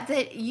dry thought out.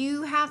 that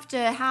you have to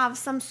have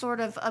some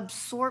sort of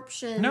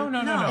absorption. No. In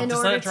Just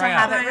order let it to dry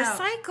have out. it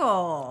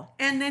recycle.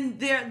 And then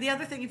the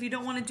other thing, if you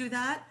don't want to do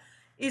that,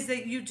 is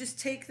that you just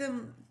take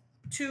them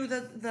to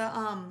the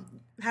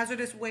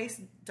hazardous waste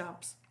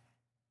dumps.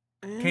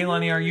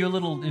 Kaylani, are you a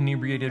little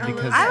inebriated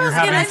because I you're was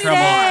having gonna trouble?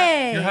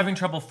 say. You're having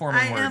trouble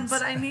forming I words. am,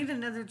 but I need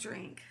another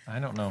drink. I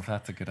don't know if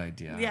that's a good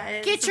idea. Yeah.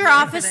 it's Get a your very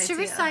office to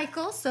good idea.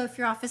 recycle. So if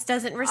your office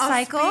doesn't I'll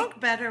recycle,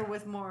 speak better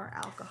with more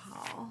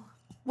alcohol.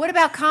 what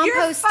about composting?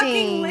 You're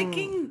fucking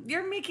licking.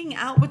 You're making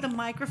out with the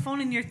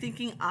microphone, and you're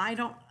thinking, I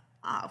don't.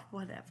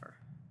 Whatever.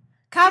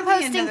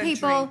 Composting, another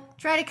people, drink.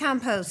 try to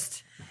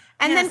compost.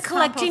 And Yes, then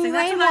collecting composting.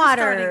 That's what I'm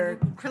rainwater.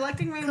 starting.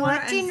 Collecting rainwater.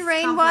 Collecting and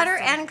rainwater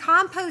composting. and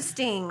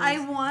composting. I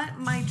want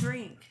my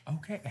drink.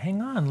 Okay,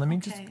 hang on. Let me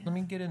Okay. let me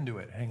get into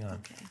it. Hang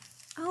on.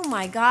 Oh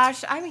my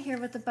gosh, I'm here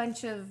with a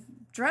bunch of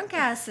drunk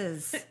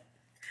asses.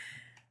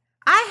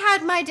 I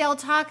had my Del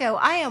Taco.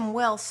 I am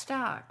well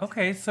stocked.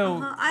 Okay,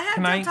 so I had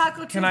can Del I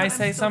Taco too, can but I I'm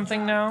say still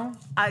something drunk.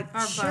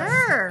 now?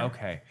 Sure.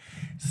 Okay.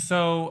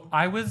 So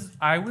I was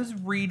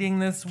reading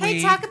this Hey,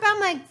 week. talk about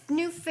my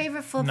new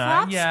favorite flip Not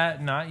flops.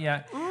 yet, not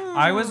yet.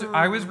 I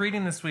was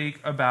reading this week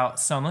about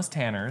sunless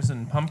tanners,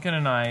 and Pumpkin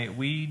and I,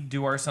 we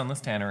do our sunless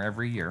tanner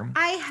every year.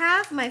 I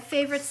have my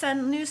favorite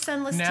new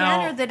sunless Now-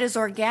 tanner that is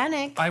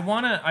organic. I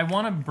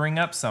wanna bring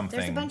up something.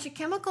 There's a bunch of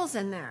chemicals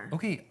in there.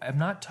 Okay, I'm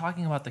not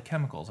talking about the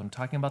chemicals. I'm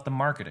talking about the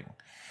marketing.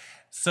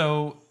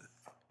 So,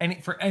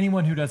 for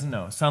anyone who doesn't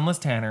know, sunless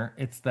tanner,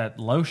 it's that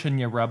lotion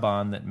you rub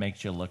on that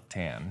makes you look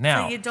tan.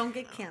 Now, So you don't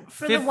get cancer.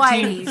 For the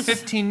whiteys.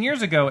 15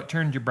 years ago, it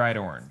turned you bright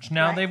orange.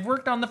 Now, Right. they've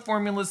worked on the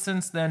formulas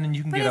since then, and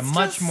you can But get a it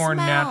much still more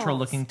smells. natural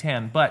looking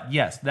tan. But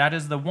yes, that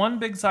is the one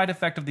big side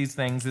effect of these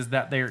things is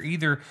that they're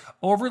either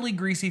overly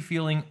greasy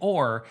feeling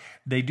or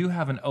they do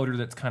have an odor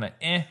that's kind of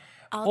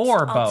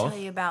or I'll both.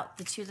 tell you about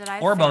the two that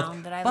I Or found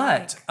both, that I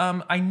but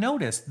like. I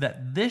noticed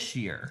that this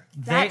year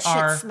That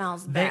shit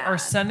smells they are bad.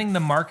 sending the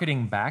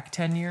marketing back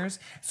 10 years.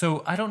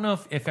 So I don't know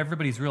if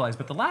everybody's realized,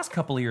 but the last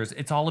couple of years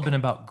it's all been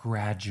about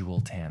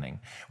gradual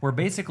tanning, where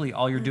basically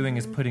all you're doing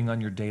is putting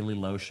on your daily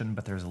lotion,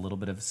 but there's a little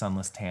bit of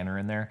sunless tanner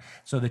in there,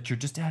 so that you're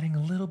just adding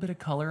a little bit of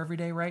color every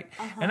day, right?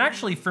 And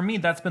actually, for me,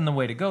 that's been the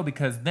way to go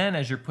because then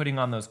as you're putting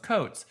on those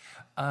coats,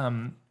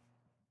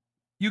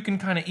 you can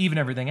kind of even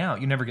everything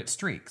out. You never get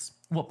streaks.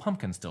 Well,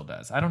 Pumpkin still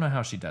does. I don't know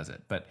how she does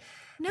it, but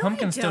No,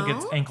 Pumpkin I still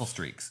gets don't. ankle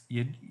streaks.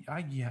 You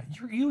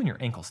and your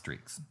ankle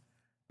streaks.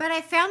 But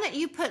I found that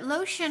you put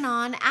lotion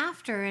on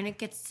after, and it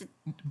gets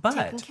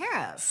taken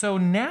care of. So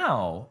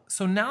now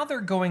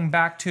they're going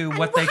back to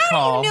what they How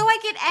call. do you know I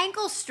get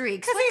ankle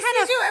streaks? Because he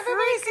sees you,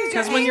 everybody sees you.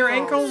 Because when your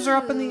ankles are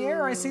up in the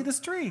air, I see the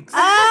streaks.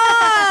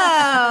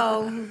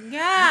 Oh,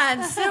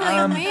 God,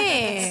 silly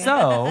me.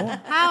 So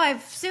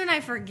Soon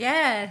I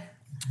forget.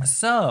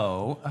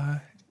 Heels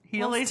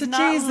Well, he's to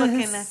not Jesus.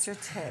 looking at your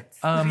tits.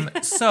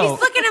 So He's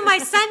looking at my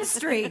sun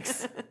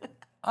streaks.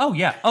 oh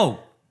yeah. Oh,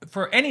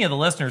 for any of the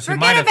listeners who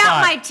might Forget have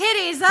about thought my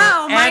titties.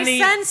 Oh, my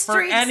sun for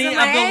streaks any and of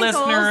my the ankles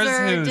listeners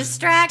are whose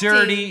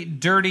distracting.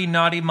 dirty,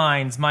 naughty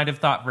minds might have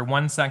thought for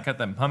 1 second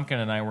that Pumpkin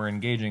and I were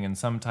engaging in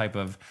some type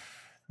of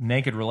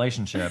naked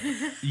relationship,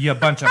 you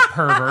bunch of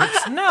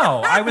perverts.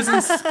 No, I was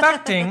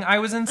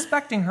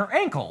inspecting her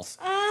ankles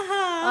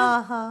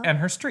and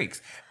her streaks.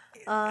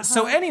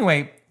 So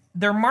anyway,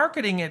 they're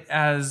marketing it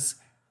as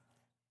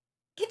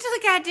Get to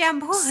the goddamn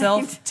point.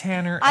 Self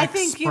Tanner I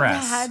Express. think you've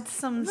had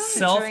some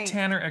Self drink.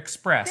 Tanner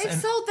Express. They've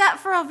sold that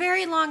for a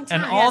very long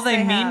time. And all Yes, they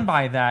they mean have.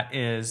 by that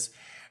is,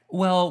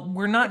 well,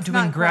 we're not doing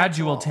not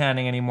gradual gradual.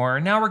 tanning anymore.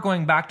 Now we're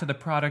going back to the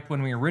product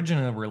when we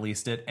originally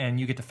released it, and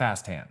you get to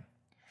fast tan.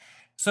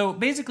 So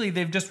basically,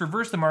 they've just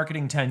reversed the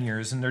marketing 10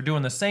 years, and they're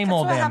doing the same That's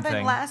old what damn happened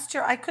thing. last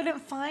year. I couldn't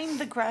find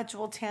the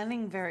gradual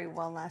tanning very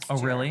well last Oh,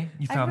 year. really?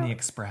 You I found the wrote-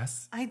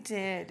 Express? I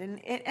did,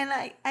 and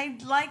I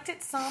liked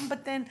it some,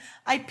 but then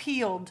I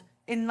peeled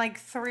in like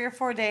 3 or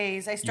 4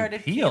 days. I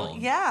started you peeling.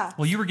 peeled? Yeah.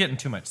 Well, you were getting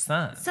too much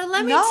sun. So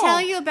let me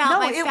tell you about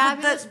my it was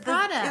fabulous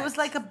product. It was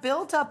like a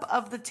buildup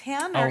of the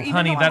tanner. Oh, even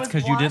honey, though I that's was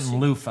because you didn't washing.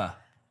 loofah.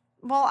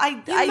 Well, I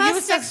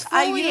must used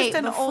exfoliate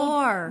an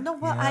before. old. No,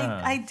 well,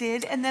 Yeah. I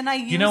did, and then I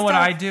used. You know what a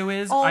I do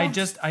is I old-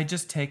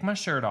 just take my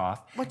shirt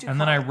off What you and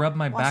then call I it? rub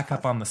my back up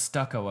Washcloth. on the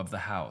stucco of the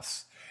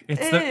house.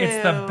 It's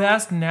the Ew.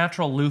 best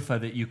natural loofah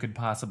that you could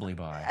possibly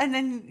buy. And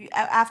then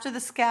after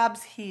the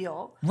scabs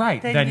heal, Right,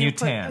 then you put-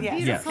 tan. yes.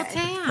 Beautiful Yes,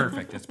 tan. It's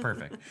perfect. It's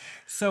perfect.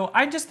 So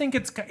I just think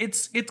it's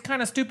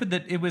kind of stupid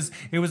that it was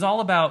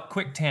all about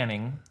quick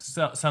tanning,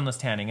 sunless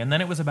tanning, and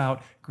then it was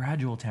about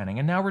gradual tanning,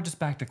 and now we're just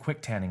back to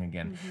quick tanning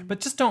again.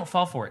 But just don't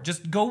fall for it.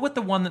 Just go with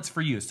the one that's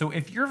for you. So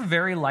if you're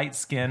very light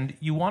skinned,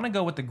 you want to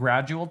go with the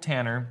gradual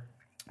tanner.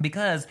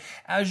 Because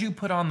as you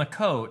put on the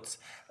coats,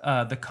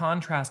 the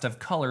contrast of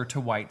color to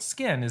white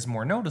skin is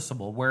more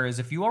noticeable. Whereas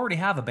if you already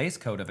have a base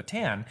coat of a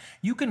tan,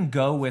 you can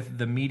go with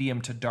the medium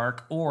to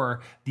dark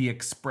or the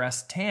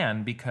express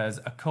tan because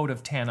a coat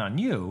of tan on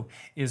you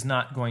is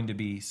not going to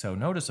be so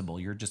noticeable.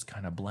 You're just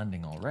kind of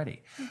blending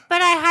already.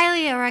 But I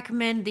highly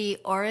recommend the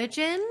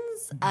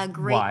Origins, a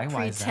great Why?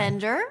 Why is that?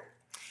 pretender,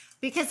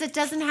 because it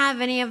doesn't have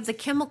any of the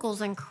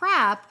chemicals and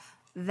crap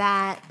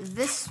that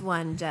this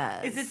one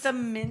does. Is it the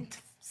mint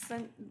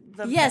scent?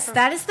 The Yes, pepper-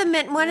 that is the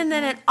mint one, and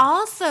then it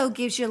also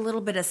gives you a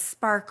little bit of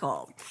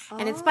sparkle,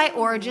 and it's by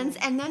Origins.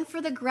 And then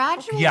for the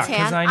gradual Yeah, 'cause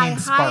tan, I I need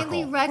highly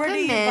sparkle. Where do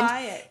you recommend buy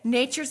it?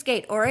 Nature's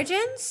Gate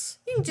Origins.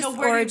 You can just No,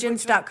 where do you-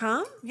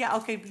 origins.com. Yeah,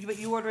 okay, but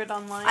you order it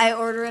online. I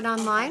order it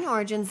online,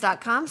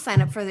 origins.com.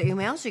 Sign up for the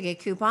emails, you get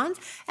coupons.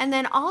 And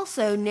then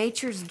also,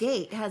 Nature's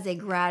Gate has a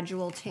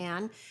gradual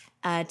tanner,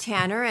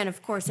 and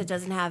of course, it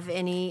doesn't have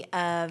any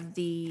of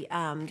the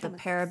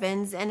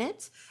parabens in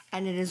it,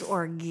 and it is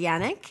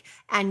organic,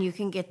 and you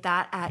can get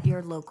that at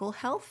your local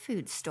health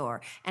food store,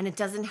 and it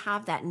doesn't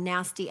have that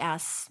nasty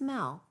ass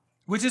smell.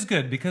 Which is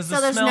good because So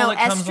the there's smell no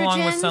that comes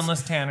along with estrogens,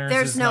 sunless tanners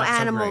there's is no not so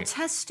animal great.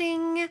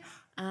 testing.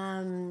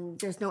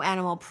 There's no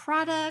animal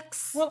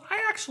products. Well,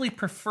 I actually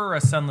prefer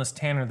a sunless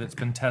tanner that's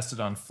been tested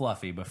on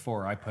Fluffy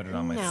before I put it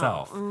on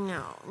myself.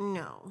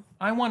 No.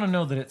 I want to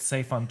know that it's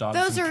safe on dogs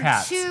Those and are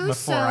cats two.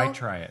 before I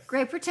try it.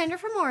 Great Pretender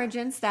from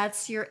Origins.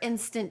 That's your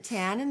instant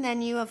tan, and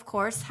then you, of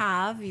course,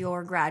 have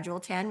your gradual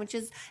tan, which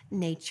is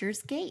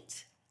Nature's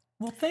Gate.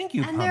 Well, thank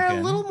you, And Pumpkin. they're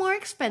a little more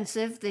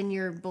expensive than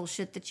your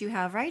bullshit that you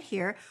have right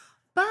here,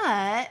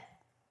 but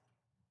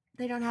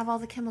they don't have all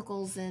the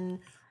chemicals and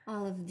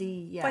all of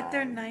the. but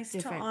they're nice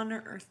different- to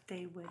honor Earth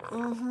Day with.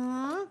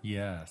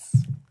 Yes.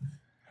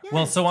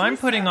 Well, so I'm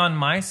putting on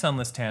my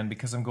sunless tan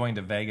because I'm going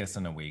to Vegas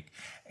in a week,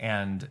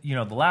 and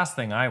the last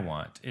thing I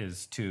want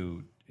is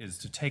to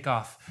take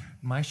off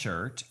my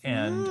shirt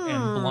and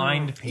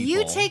blind people.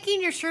 You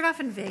taking your shirt off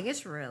in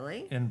Vegas,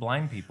 really? and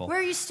blind people. Where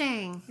are you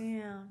staying?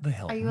 Yeah. The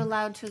Hilton. Are you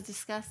allowed to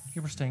discuss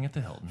Yeah, we're staying at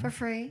the Hilton for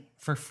free?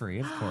 for free,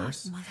 of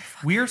course.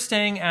 We're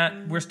staying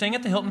at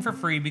the Hilton for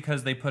free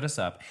because they put us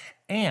up.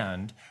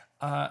 And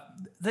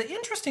the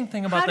interesting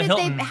thing about the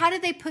Hilton How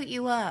did they put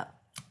you up?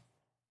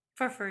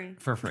 For free.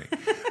 for free,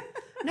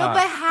 No,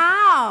 but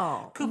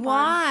how? Coupon.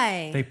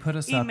 Why? they put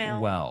us Email.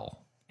 up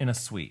well in a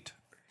suite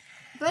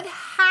But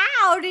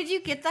how did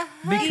you get the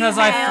because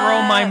I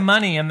throw my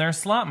money in their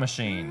slot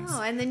machines.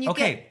 Oh, and then you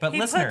okay, get- but He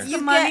listeners, puts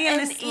the money get in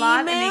an the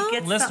slot email? and he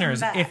gets listeners,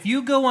 something back. if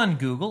you go on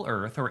Google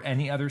Earth or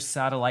any other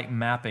satellite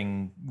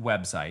mapping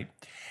website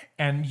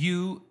and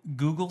you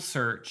Google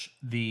search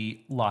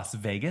the Las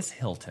Vegas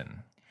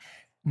Hilton,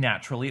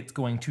 naturally it's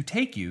going to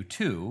take you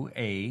to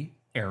a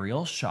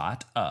aerial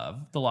shot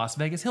of the Las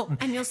Vegas Hilton.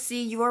 And you'll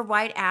see your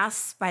white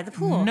ass by the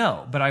pool.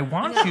 No, but I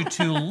want you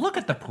to look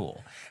at the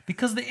pool,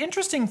 because the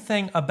interesting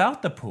thing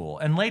about the pool,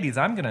 and ladies,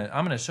 I'm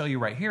gonna show you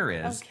right here,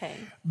 is Okay.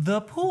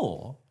 the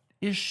pool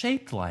is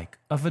shaped like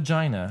a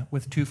vagina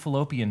with 2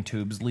 fallopian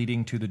tubes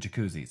leading to the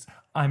jacuzzis.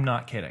 I'm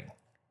not kidding.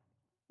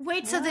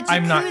 Wait, so the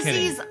I'm not kidding.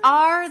 jacuzzis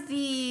are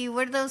the,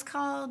 what are those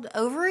called?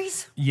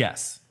 Ovaries?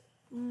 Yes.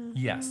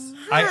 Yes.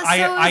 So I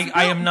it's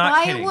am built not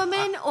by kidding. a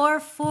woman or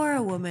for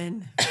a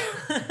woman?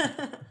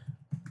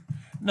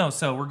 No,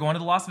 so we're going to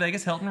the Las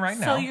Vegas Hilton right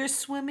now. So you're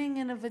swimming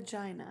in a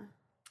vagina.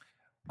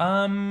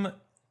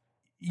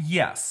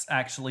 Yes,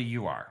 actually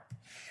you are.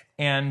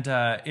 And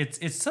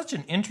it's such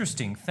an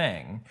interesting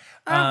thing.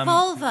 Or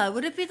vulva?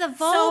 Would it be the vulva?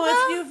 So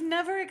if you've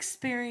never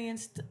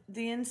experienced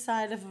the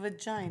inside of a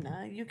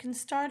vagina, you can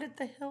start at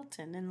the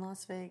Hilton in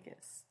Las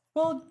Vegas.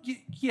 Well,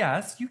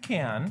 yes, you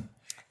can.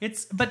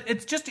 But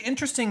it's just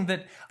interesting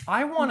that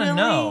I want to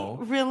know.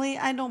 Really?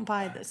 I don't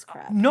buy this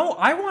crap. No,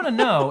 I want to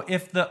know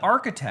if the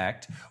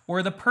architect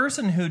or the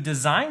person who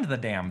designed the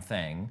damn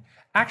thing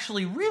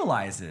actually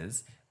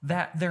realizes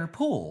that their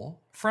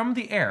pool from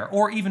the air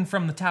or even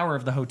from the tower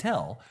of the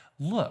hotel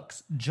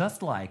looks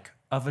just like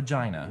a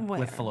vagina Where?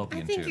 with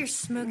fallopian I think tubes. you're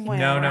smoking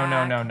No.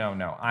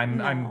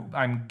 crack.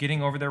 I'm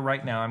getting over there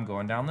right now. I'm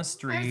going down the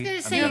street. I was going to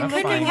I'm say, you gonna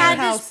couldn't find have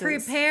it. this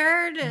Houses.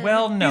 prepared.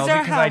 Well, no, These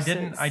are because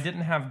houses. I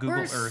didn't have Google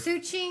we're Earth.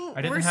 searching.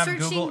 I didn't we're have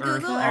searching Google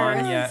Earth on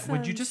Earth. yet.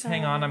 Would you just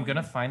hang on? I'm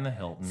gonna find the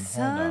Hilton. Hold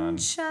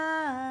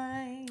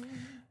Sunshine.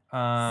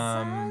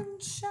 on.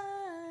 Sunshine.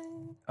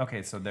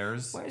 Okay, so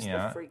there's Where's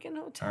yeah. the freaking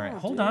hotel? All right,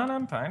 hold dude? on.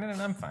 I'm finding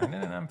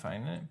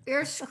it.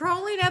 You're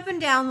scrolling up and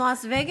down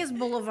Las Vegas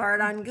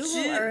Boulevard on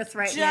Google Earth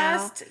right now.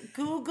 Just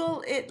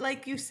Google it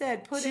like you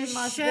said. Put in To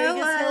Las show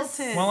Vegas us-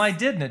 Hilton. Well, I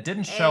didn't. It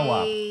didn't show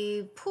up.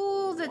 A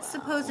pool that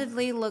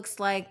supposedly looks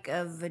like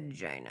a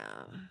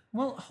vagina.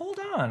 Well, hold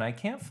on. I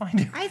can't find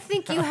it. I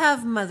think you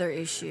have mother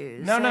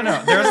issues. No.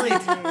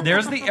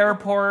 There's the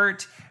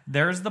airport.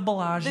 There's the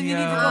Bellagio. then you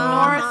need to go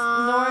north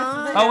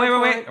of the Oh,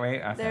 airport.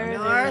 wait. I There found it it.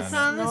 North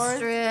on the North,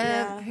 strip.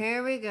 yeah.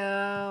 Here we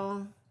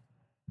go.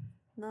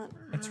 Not,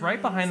 It's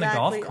right behind the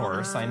golf Exactly.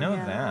 course. I know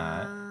Yeah.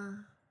 that.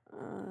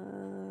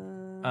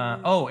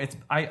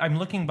 I'm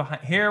looking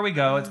behind. Here we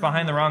go. It's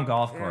behind the wrong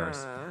golf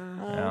course.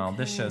 Now,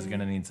 this show's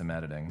gonna need some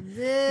editing.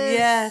 This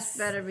Yes.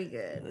 better be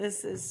good.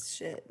 This is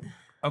shit.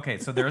 Okay,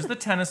 so there's the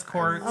tennis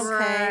courts.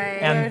 Okay.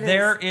 And it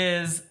there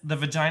is the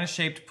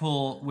vagina-shaped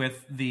pool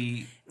with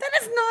the. That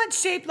is not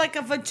shaped like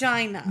a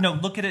vagina. No,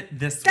 look at it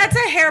this That's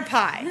way. a hair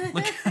pie.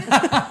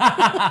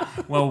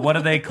 Well, what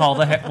do they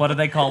call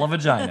a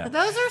vagina?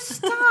 Those are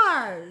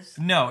stars.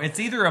 No, it's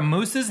either a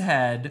moose's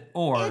head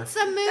or It's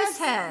a moose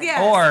head.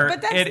 Yes, Or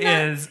but that's it not,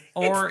 is-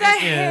 or it's the it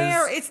is-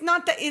 hair. It's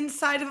not the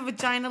inside of a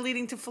vagina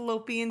leading to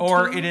fallopian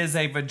or tube. it is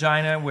a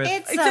vagina with.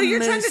 It's So a you're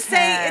trying to moose say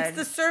head. it's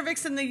the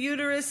cervix and the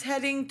uterus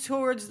heading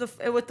towards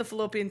with the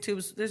fallopian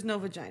tubes. There's no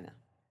vagina.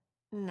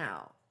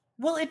 No.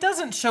 Well, it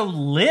doesn't show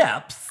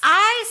lips.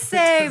 I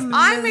say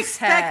I'm moose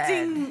head.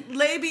 expecting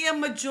labia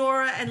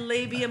majora and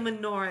labia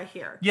minora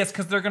here. Yes,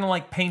 because they're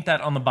gonna paint that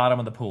on the bottom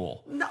of the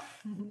pool.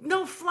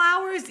 No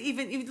flowers.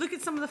 Even if you look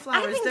at some of the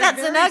flowers. I think they're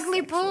that's an very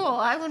ugly pool.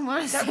 I wouldn't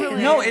want to see really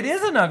it. No, it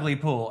is an ugly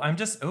pool. I'm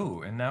just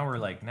and now we're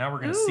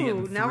gonna see it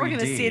in 3D. Now we're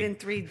gonna see it in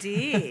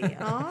 3D.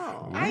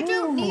 Oh. I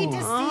don't need to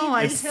see Oh,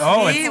 I it see.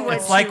 until what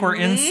it's like you we're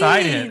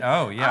inside mean. it.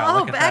 Oh yeah, Oh,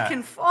 look at back that.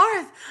 and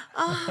forth.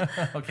 Oh.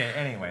 Okay,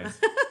 anyways.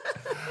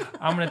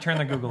 I'm gonna turn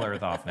the Google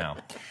Earth off now.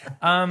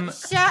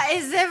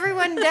 Is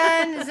everyone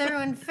done? Is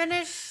everyone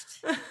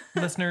finished?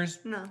 Listeners,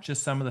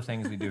 just some of the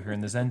things we do here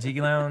in the Zenzi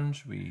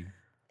Lounge. We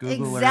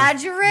Google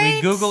Exaggerate? Earth.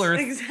 We Google Earth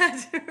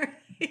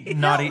Exaggerate.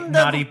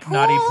 naughty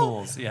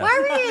pools. Yeah. Why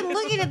are we even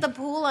looking at the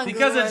pool on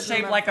Because Google it's Earth?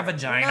 shaped like a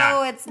vagina.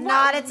 No, it's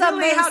not. It's a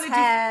really, how moose did you-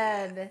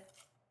 head.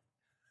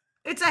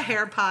 It's a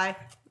hair pie.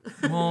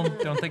 Well,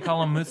 don't they call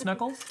them moose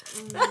knuckles?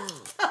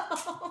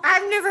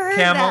 I've never heard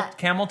that.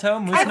 Camel toe,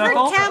 moose I've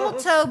knuckle. heard camel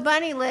toe,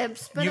 bunny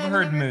lips, but You've I've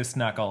heard never... moose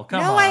knuckle.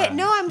 Come No, on.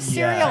 I'm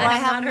cereal. Yeah. I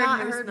have not not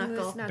heard heard moose moose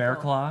knuckle. knuckle. Bear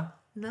claw.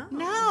 No.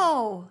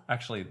 No.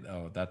 Actually,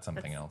 that's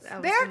something else.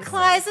 Bear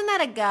claw, isn't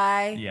that a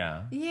guy?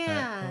 Yeah.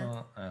 Yeah.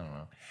 Well, I don't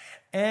know.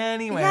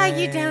 Anyway. Yeah,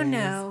 you don't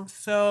know.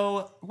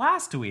 So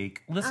last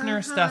week,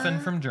 listener Stefan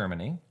from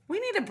Germany. We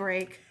need a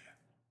break.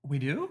 We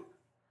do?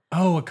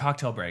 Oh, a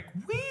cocktail break.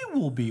 We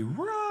will be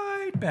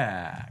right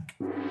back.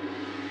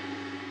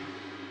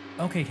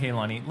 Okay,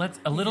 Kaylani, let's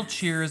a little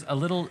cheers, a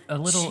little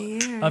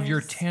of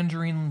your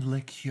tangerine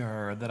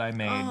liqueur that I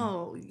made.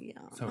 Oh, yeah.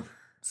 So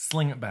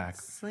sling it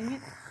back, Sling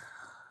it.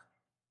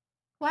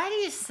 Why do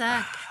you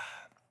suck?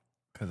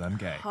 because I'm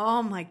gay.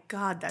 Oh, my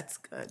God, that's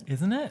good.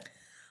 Isn't it?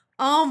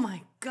 Oh,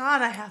 my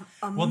God, I have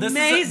amazing Well,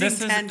 tangerines.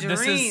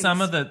 this is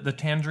some of the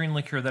tangerine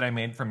liqueur that I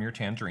made from your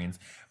tangerines,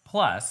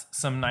 plus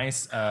some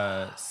nice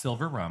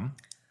silver rum,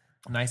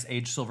 nice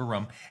aged silver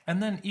rum,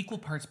 and then equal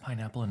parts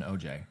pineapple and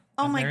OJ.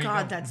 Oh, And my there you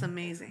God, go. that's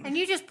amazing. And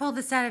you just pulled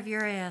this out of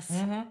your ass.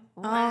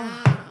 Mm-hmm.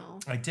 Wow.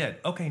 I did.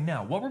 Okay,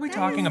 now what were we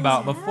talking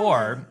about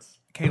before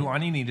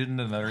Kaylani needed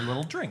another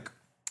little drink?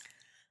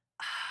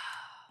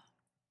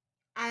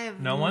 have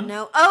No one?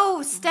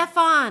 Oh,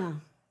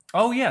 Stefan.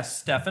 Oh, yes,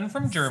 Stefan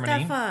from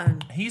Germany.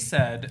 Stefan. He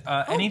said,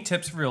 any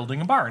tips for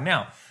building a bar?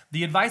 Now,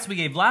 the advice we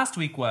gave last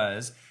week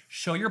was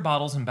show your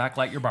bottles and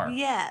backlight your bar.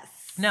 Yes.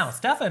 Now,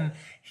 Stefan,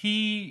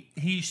 he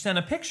sent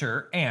a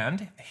picture,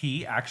 and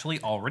he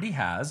actually already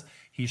has.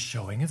 He's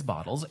showing his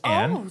bottles,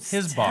 and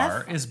his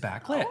bar is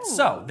backlit.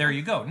 So there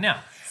you go.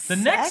 Now, the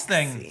next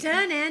thing,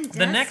 Done and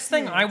the next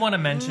thing dusted. I want to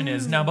mention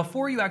is now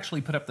before you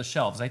actually put up the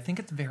shelves, I think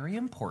it's very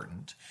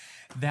important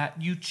that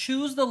you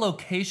choose the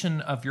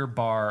location of your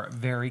bar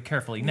very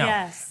carefully. Now,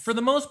 Yes. for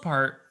the most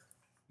part,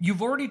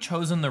 you've already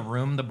chosen the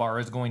room the bar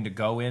is going to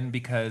go in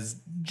because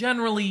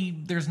generally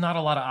there's not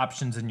a lot of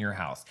options in your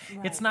house.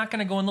 It's not going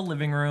to go in the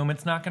living room.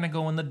 It's not going to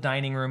go in the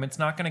dining room. It's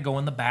not going to go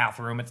in the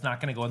bathroom. It's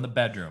not going to go in the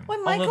bedroom. Well,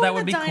 it might Although go that in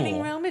would the be dining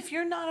cool. room if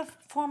you're not a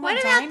formal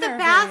What diner about the very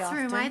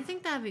bathroom? often. I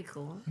think that'd be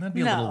cool. That'd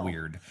be a No. little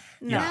weird.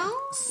 No?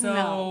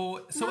 So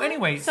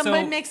anyway,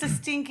 Somebody so makes a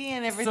stinky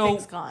and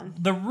everything's gone.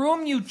 the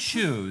room you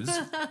choose,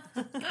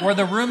 or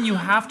the room you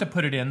have to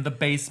put it in, the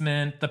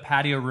basement, the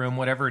patio room,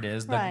 whatever it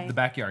is, Right. the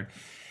backyard.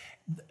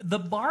 The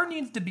bar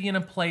needs to be in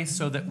a place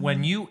so that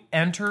when you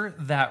enter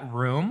that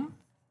room,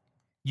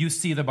 you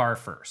see the bar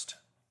first.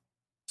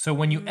 So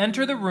when you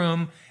enter the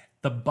room,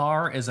 the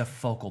bar is a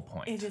focal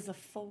point. It is a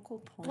focal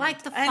point.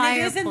 Like the And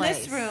it is in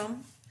fireplace. this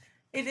room.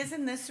 It is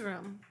in this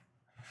room.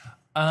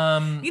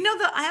 Um, You know,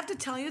 I have to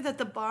tell you that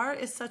the bar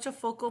is such a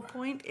focal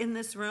point in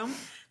this room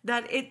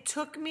that it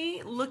took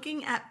me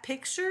looking at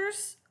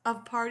pictures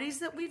of parties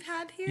that we've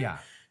had here Yeah.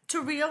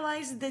 to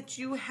realize that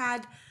you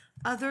had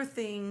other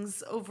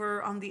things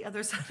over on the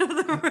other side of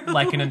the room.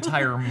 like an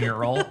entire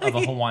mural of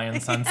a Hawaiian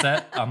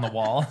sunset on the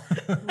wall.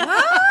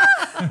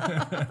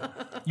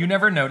 You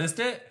never noticed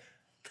it?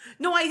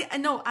 No,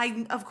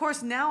 I of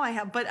course now I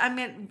have, but I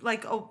meant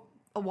like a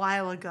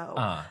while ago.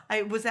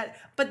 I was at,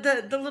 but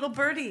the little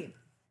birdie.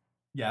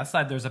 Yes,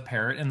 there's a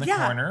parrot in the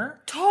Yeah,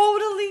 corner.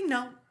 totally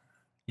no.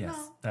 Yes,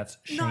 No. that's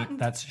Not-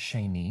 that's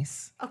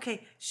Shanice.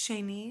 Okay,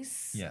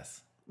 Shanice.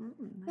 Yes.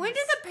 When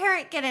did the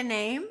parrot get a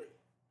name?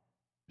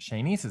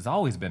 Shanice has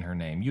always been her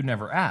name. You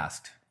never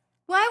asked.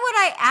 Why would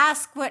I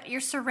ask what your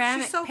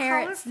ceramic She's so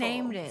parrot's colorful.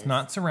 name is? It's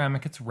not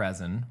ceramic, it's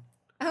resin.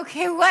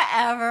 Okay,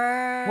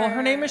 whatever. Well,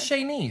 her name is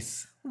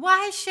Shanice.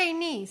 Why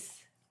Shanice?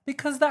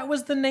 Because that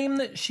was the name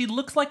that she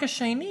looks like a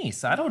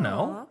Shanice. I don't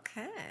know.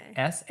 Okay.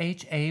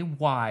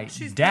 SHAY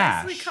She's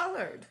dash nicely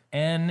colored.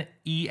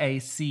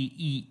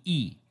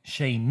 NEACEE.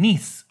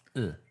 Shanice.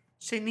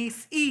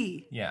 Shanice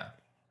E. Yeah,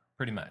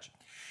 pretty much.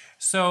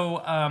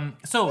 So,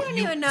 so I don't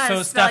even know how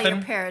to spell your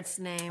Stefan. parrot's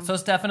name. So,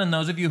 Stefan, and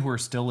those of you who are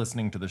still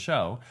listening to the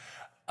show,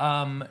 you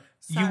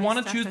Sorry, want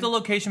to choose Stefan. the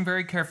location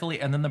very carefully,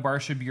 and then the bar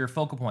should be your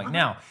focal point.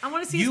 Now, I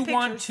wanna see you his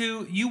want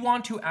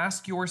pictures. to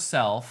ask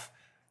yourself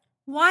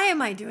Why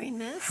am I doing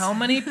this? how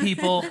many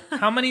people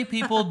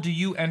do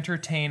you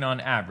entertain on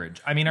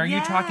average? I mean, are you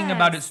talking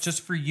about it's Yes.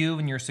 just for you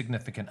and your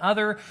significant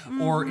other,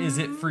 or is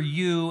it for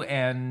you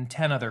and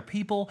 10 other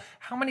people?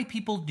 How many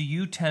people do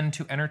you tend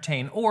to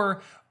entertain?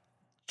 Or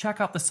check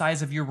out the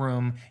size of your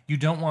room. You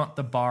don't want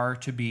the bar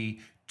to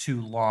be too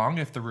long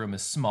if the room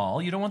is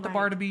small. You don't want the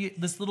bar to be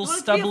this little You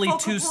want it to be a stubbly focal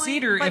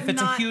two-seater point, if but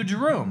it's a not- huge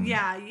room.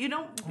 Yeah, you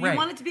Right.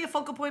 want it to be a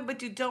focal point,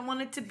 but you don't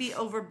want it to be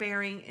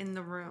overbearing in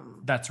the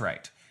room. That's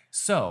right.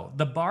 So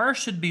the bar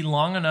should be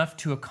long enough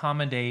to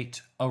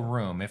accommodate a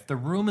room. If the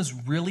room is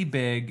really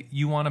big,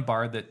 you want a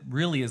bar that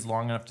really is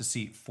long enough to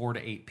seat 4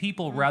 to 8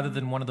 people rather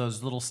than one of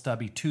those little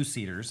stubby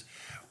two-seaters.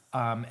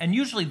 And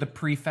usually the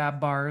prefab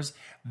bars,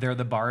 they're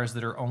the bars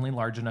that are only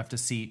large enough to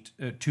seat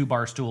 2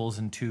 bar stools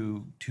and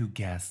two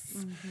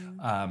guests.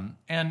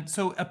 And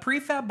so a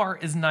prefab bar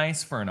is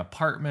nice for an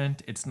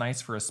apartment. It's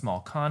nice for a small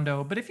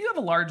condo. But if you have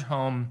a large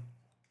home,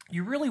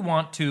 you really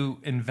want to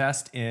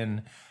invest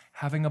in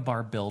having a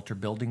bar built or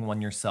building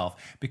one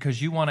yourself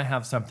because you want to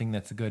have something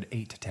that's a good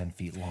 8 to 10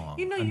 feet long.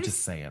 I'm you just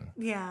s- saying.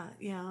 Yeah,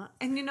 yeah.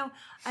 And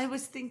I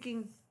was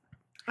thinking,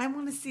 I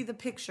want to see the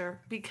picture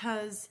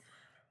because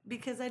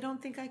I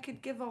don't think I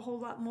could give a whole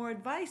lot more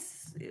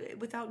advice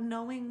without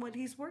knowing what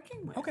he's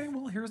working with. Okay,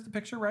 well, here's the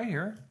picture right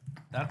here.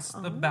 That's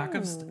the back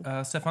of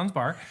Stefan's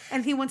bar.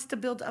 And he wants to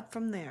build up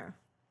from there.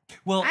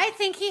 Well, I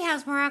think he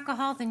has more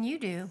alcohol than you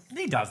do.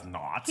 he does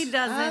not. He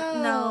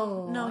doesn't.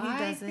 No, he I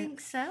doesn't. think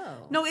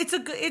so. No, it's a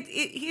good.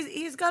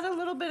 He's got a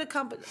little bit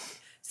of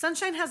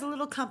Sunshine has a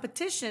little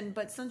competition,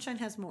 but Sunshine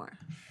has more.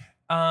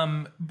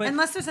 But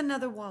Unless there's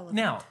another wall. Of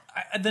now,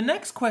 the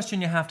next question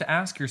you have to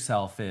ask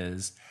yourself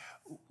is,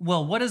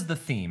 well, what is the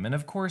theme? And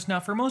of course,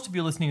 now for most of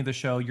you listening to the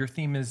show, your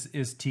theme is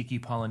Tiki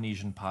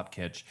Polynesian Pop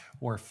Kitsch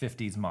or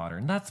 50s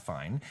Modern. That's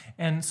fine.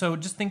 And so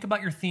just think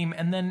about your theme.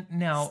 And then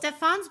now,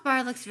 Stefan's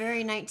bar looks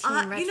very 19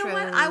 retro. you know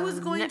what? I was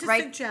going to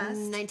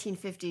suggest-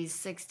 1950s,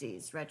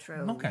 60s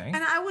retro. okay.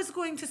 And I was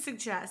going to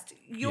suggest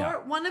Yeah.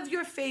 one of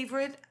your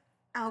favorite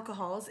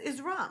alcohols is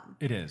rum,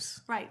 It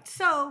is. right?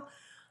 So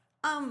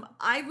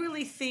I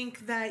really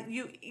think that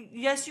you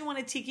want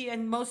a tiki,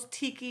 and most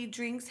tiki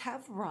drinks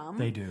have rum.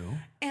 They do.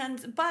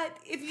 But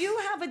if you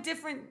have a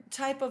different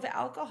type of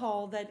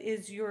alcohol that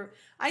is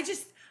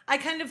I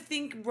kind of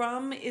think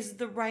rum is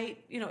the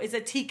right, is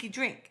a tiki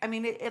drink. I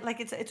mean,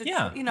 it's a,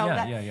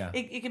 Yeah.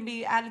 It can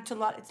be added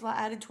to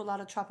added to a lot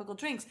of tropical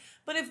drinks.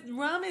 But if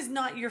rum is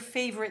not your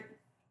favorite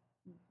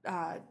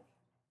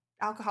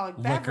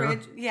alcoholic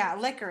beverage,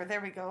 liquor,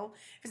 there we go.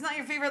 If it's not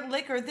your favorite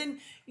liquor, then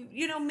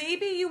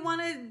maybe you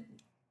want to,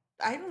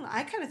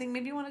 I kind of think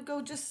maybe you want to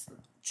go just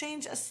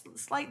change a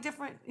slight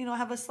different,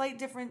 have a slight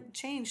different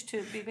change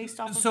to be based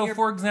off of So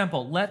for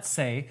example, let's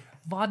say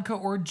vodka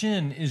or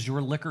gin is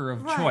your liquor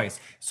of choice.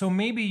 So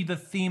maybe the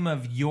theme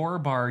of your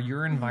bar,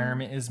 your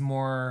environment is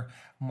more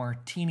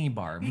martini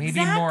bar, maybe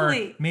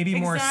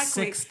more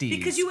 60s,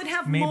 because you would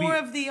have more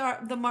of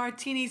the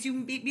martinis.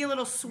 You be a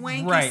little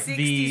swanky, right?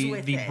 60s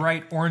with the it.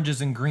 bright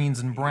oranges and greens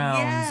and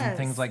browns and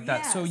things like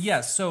that.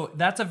 Yes. So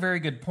that's a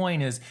very good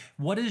point. Is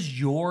what is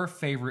your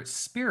favorite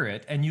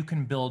spirit, and you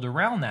can build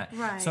around that.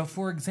 Right. So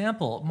for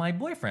example, my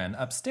boyfriend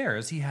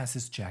upstairs, he has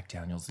his Jack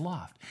Daniel's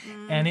Loft,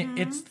 and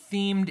it's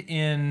themed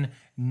in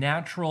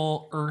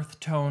natural earth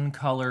tone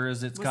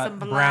colors. It's With got some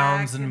browns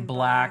blacks and and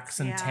blacks blacks,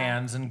 and yeah.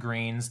 tans and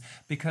greens,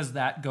 because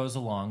that goes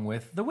along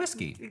with the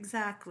whiskey.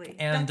 Exactly.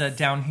 And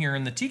down here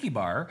in the Tiki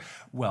Bar,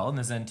 in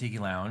the Zen Tiki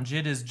Lounge,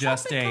 it is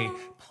just a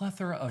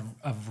plethora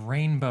of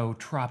rainbow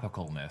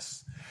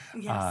tropicalness.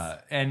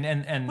 Yes.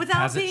 And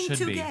Without as it being should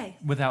too be. gay.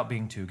 Without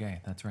being too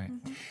gay, that's right.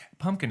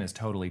 Pumpkin is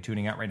totally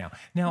tuning out right now.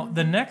 Now,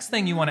 the next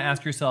thing you want to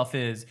ask yourself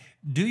is,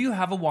 do you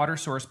have a water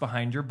source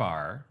behind your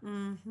bar?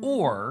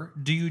 Or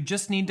do you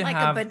just need to Like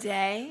have a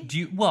bidet? Do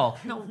you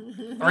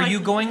are you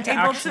going to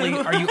able actually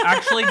to. are you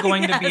actually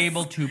going to be Yes.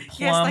 able to plumb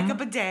Yes, like a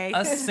bidet.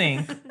 a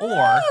sink?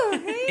 Or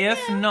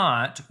if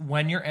not,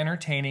 when you're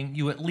entertaining,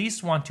 you at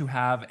least want to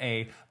have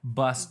a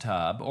bus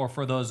tub, or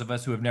for those of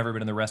us who have never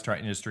been in the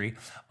restaurant industry,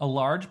 a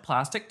large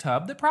plastic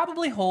tub that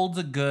probably holds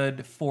a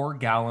good 4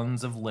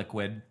 gallons of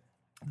liquid,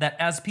 that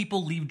as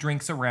people leave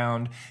drinks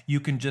around,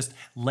 you can just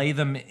lay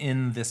them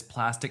in this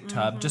plastic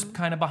tub, just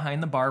kind of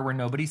behind the bar where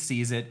nobody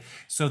sees it,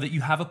 so that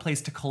you have a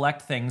place to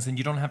collect things and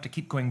you don't have to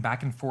keep going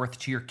back and forth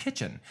to your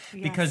kitchen.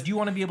 Because you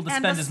want to be able to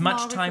And spend a as much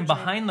small time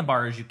refrigerator. behind the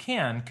bar as you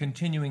can,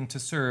 continuing to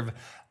serve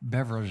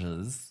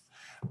beverages.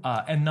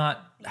 And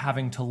not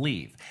having to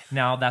leave.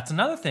 Now, that's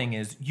another thing,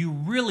 is you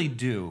really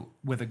do,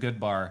 with a good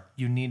bar,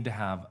 you need to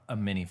have a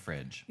mini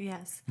fridge.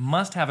 Yes.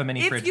 Must have a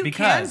mini fridge, If you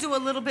because can do a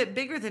little bit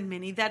bigger than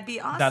mini, that'd be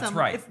awesome. That's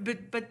right.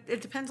 But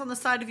it depends on the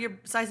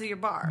size of your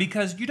bar.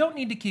 Because you don't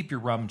need to keep your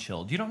rum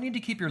chilled. You don't need to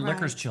keep your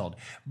liquors chilled.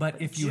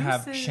 But if you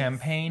have juices,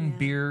 champagne,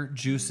 beer,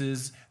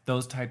 juices,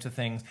 those types of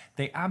things,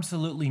 they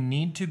absolutely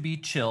need to be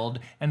chilled.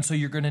 And so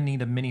you're going to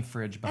need a mini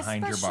fridge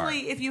behind your bar.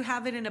 Especially if you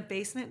have it in a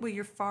basement where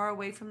you're far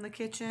away from the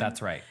kitchen.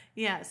 That's right.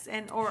 Yes,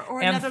 or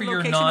And another for your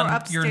location or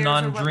upstairs your or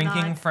non-drinking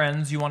whatnot.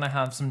 friends, you want to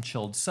have some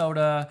chilled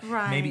soda,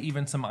 Right. maybe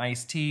even some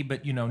iced tea,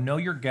 but know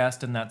your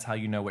guest, and that's how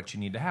you know what you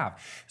need to have.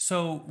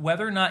 So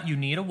whether or not you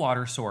need a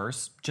water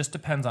source just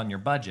depends on your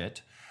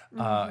budget.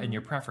 And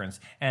your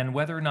preference, and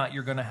whether or not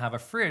you're going to have a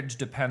fridge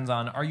depends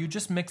on, are you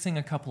just mixing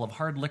a couple of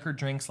hard liquor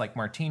drinks like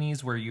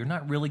martinis where you're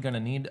not really going to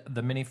need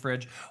the mini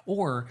fridge,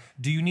 or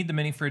do you need the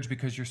mini fridge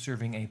because you're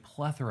serving a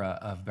plethora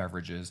of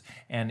beverages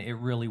and it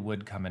really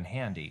would come in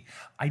handy?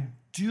 I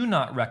do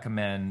not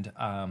recommend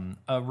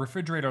a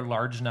refrigerator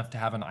large enough to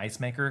have an ice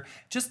maker.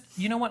 Just,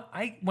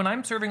 when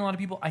I'm serving a lot of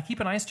people, I keep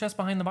an ice chest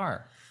behind the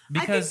bar.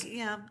 Because,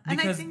 And I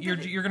because think you're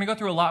that going to go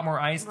through a lot more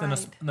ice than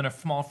Right. than a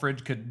small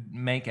fridge could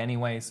make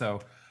anyway.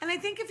 So And I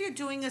think if you're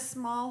doing a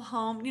small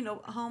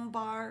home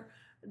bar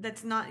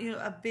that's not,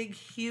 a big,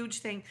 huge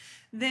thing,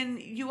 then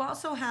you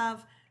also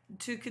have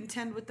to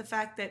contend with the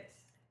fact that,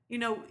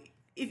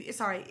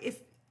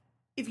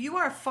 if you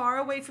are far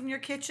away from your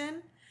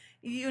kitchen,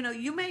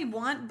 you may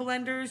want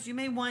blenders, you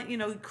may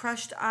want,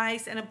 crushed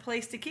ice and a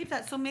place to keep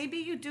that. So maybe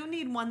you do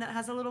need one that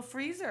has a little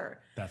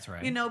freezer. That's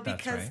right. Because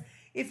That's right.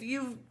 if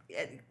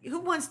who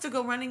wants to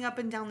go running up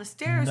and down the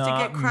stairs to Not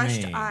get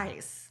crushed me.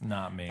 ice?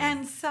 Not me.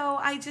 And so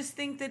I just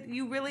think that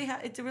you really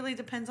it really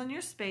depends on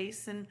your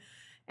space, and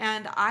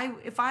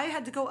if I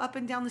had to go up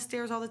and down the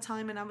stairs all the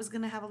time and I was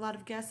going to have a lot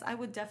of guests, I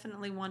would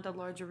definitely want a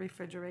larger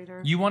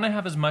refrigerator. You want to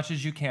have as much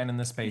as you can in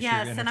the space you're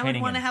Yes, entertaining and I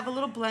would want to in. have a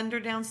little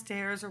blender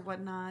downstairs or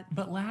whatnot.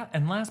 But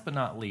last but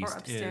not least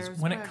upstairs, is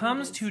when it wherever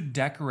comes it is. to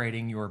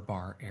decorating your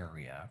bar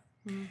area,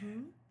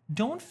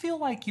 don't feel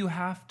like you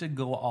have to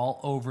go all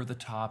over the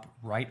top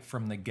right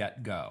from the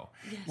get-go.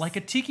 Yes. Like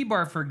a tiki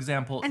bar, for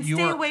example, And you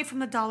stay are away from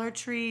the Dollar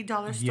Tree,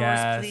 dollar stores,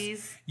 Yes.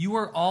 please. You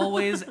are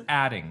always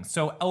adding.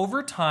 So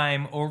over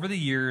time, over the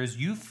years,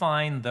 you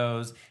find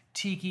those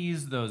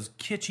tikis, those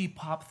kitschy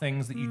pop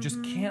things that you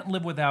just can't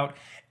live without,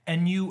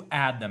 and you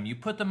add them. You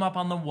put them up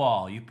on the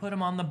wall. You put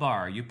them on the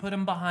bar. You put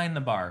them behind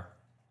the bar.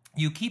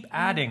 You keep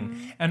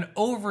adding. And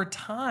over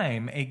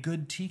time, a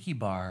good tiki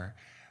bar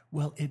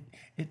Well,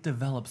 it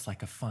develops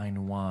like a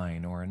fine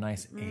wine or a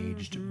nice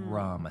aged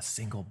rum, a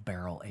single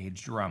barrel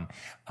aged rum.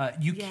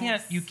 You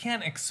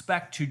can't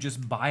expect to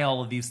just buy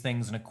all of these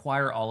things and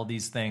acquire all of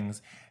these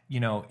things,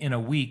 in a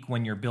week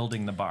when you're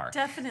building the bar.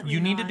 Definitely you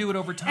need to not. do it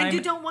over time. And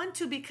you don't want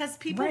to, because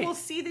people Right. will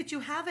see that you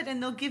have it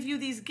and they'll give you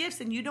these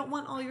gifts, and you don't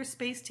want all your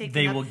space taken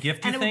They up, will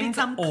gift you and it will things,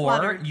 become or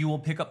cluttered. you will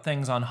pick up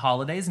things on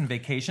holidays and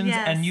vacations,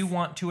 Yes. and you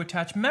want to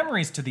attach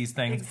memories to these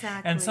things.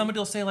 Exactly. And somebody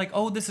will say, like,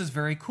 "Oh, this is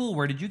very cool.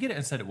 Where did you get it?"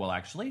 And said, "Well,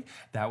 actually,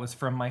 that was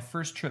from my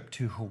first trip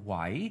to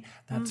Hawaii.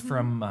 That's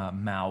from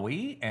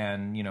Maui,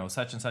 and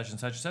such and such and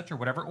such and such, or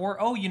whatever. Or,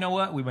 oh, you know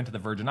what? We went to the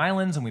Virgin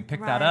Islands and we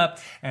picked that Right. up.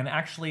 And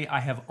actually,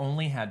 I have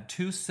only had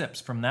 2 sips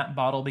from that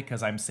bottle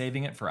because I'm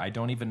saving it for I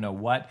don't even know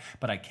what,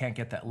 but I can't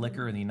get that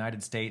liquor in the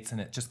United States,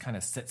 and it just kind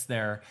of sits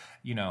there,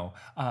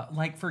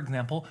 like, for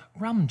example,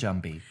 rum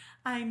jumby.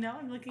 I know.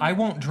 I'm looking. I at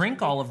won't it.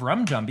 drink all of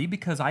rum jumby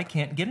because I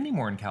can't get any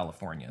more in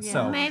California. Yeah.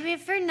 So Maybe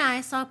if you're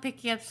nice, I'll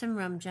pick you up some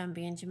rum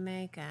jumbie in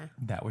Jamaica.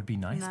 that would be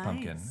nice, Nice.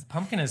 Pumpkin.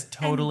 Pumpkin is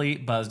totally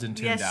buzzed and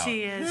tuned Yes, out.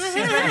 she is. She's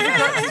ready to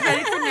go. She's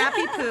ready for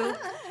nappy poo.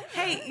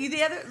 Hey,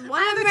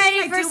 one I'm other ready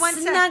thing for I do want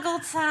to snuggle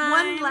time.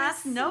 One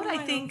last note I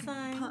Snuggle think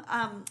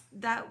time.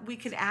 that we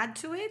could add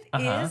to it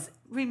is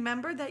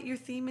remember that your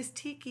theme is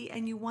tiki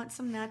and you want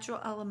some natural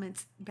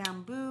elements,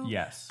 bamboo,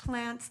 Yes.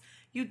 plants.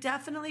 You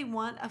definitely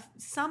want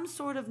some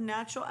sort of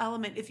natural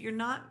element. If you're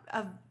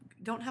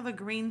don't have a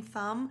green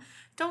thumb,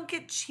 don't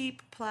get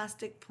cheap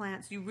plastic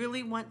plants. You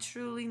really want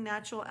truly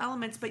natural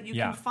elements, but you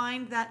Yeah. can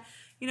find that,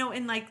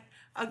 in like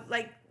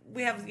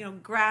we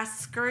have, grass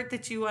skirt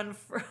that you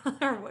unfurl,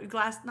 or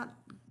what,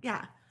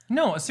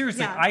 No,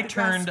 seriously, Yeah, I the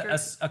grass turned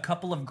a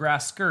couple of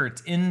grass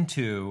skirts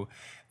into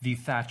the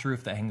thatch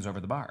roof that hangs over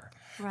the bar.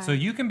 Right. So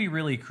you can be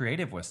really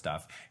creative with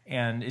stuff,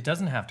 and it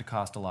doesn't have to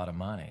cost a lot of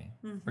money,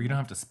 or you don't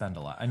have to spend a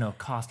lot. I know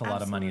cost a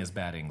lot of money is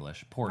bad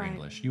English, poor Right.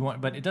 English.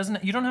 But it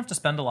doesn't. You don't have to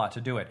spend a lot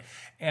to do it.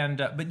 And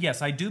but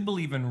yes, I do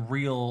believe in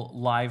real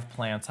live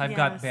plants. I've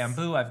got Yes.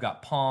 bamboo. I've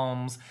got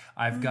palms.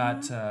 I've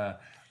got.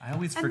 I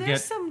always And forget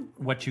there's some-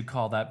 what you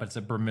call that, but it's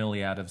a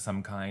bromeliad of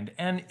some kind.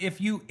 And if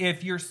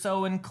you're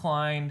so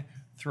inclined,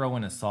 throw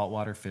in a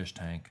saltwater fish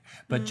tank.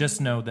 But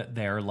just know that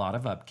they're a lot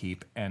of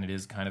upkeep, and it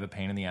is kind of a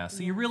pain in the ass.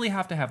 So you really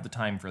have to have the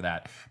time for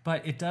that.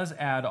 But it does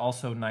add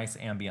also nice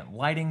ambient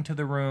lighting to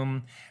the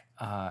room.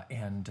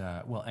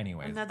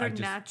 Anyways, another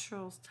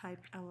natural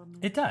type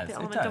element. It does, The it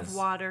element does. of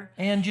water.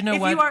 And you know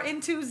if what? you are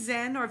into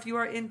Zen or if you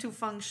are into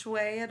feng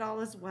shui at all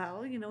as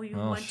well, you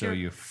I'll want show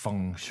you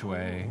feng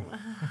shui.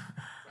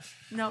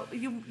 No,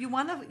 you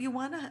want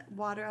a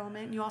water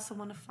element. And you also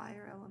want a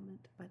fire element,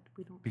 but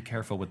we don't. Be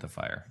careful with the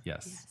fire.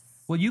 Yes.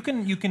 Well, you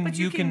can But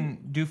you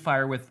can do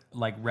fire with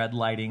like red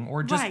lighting,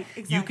 or just Right,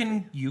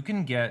 exactly. you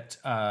can get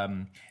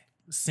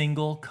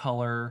single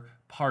color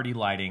party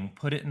lighting.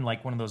 Put it in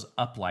like one of those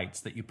up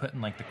lights that you put in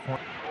like the corner.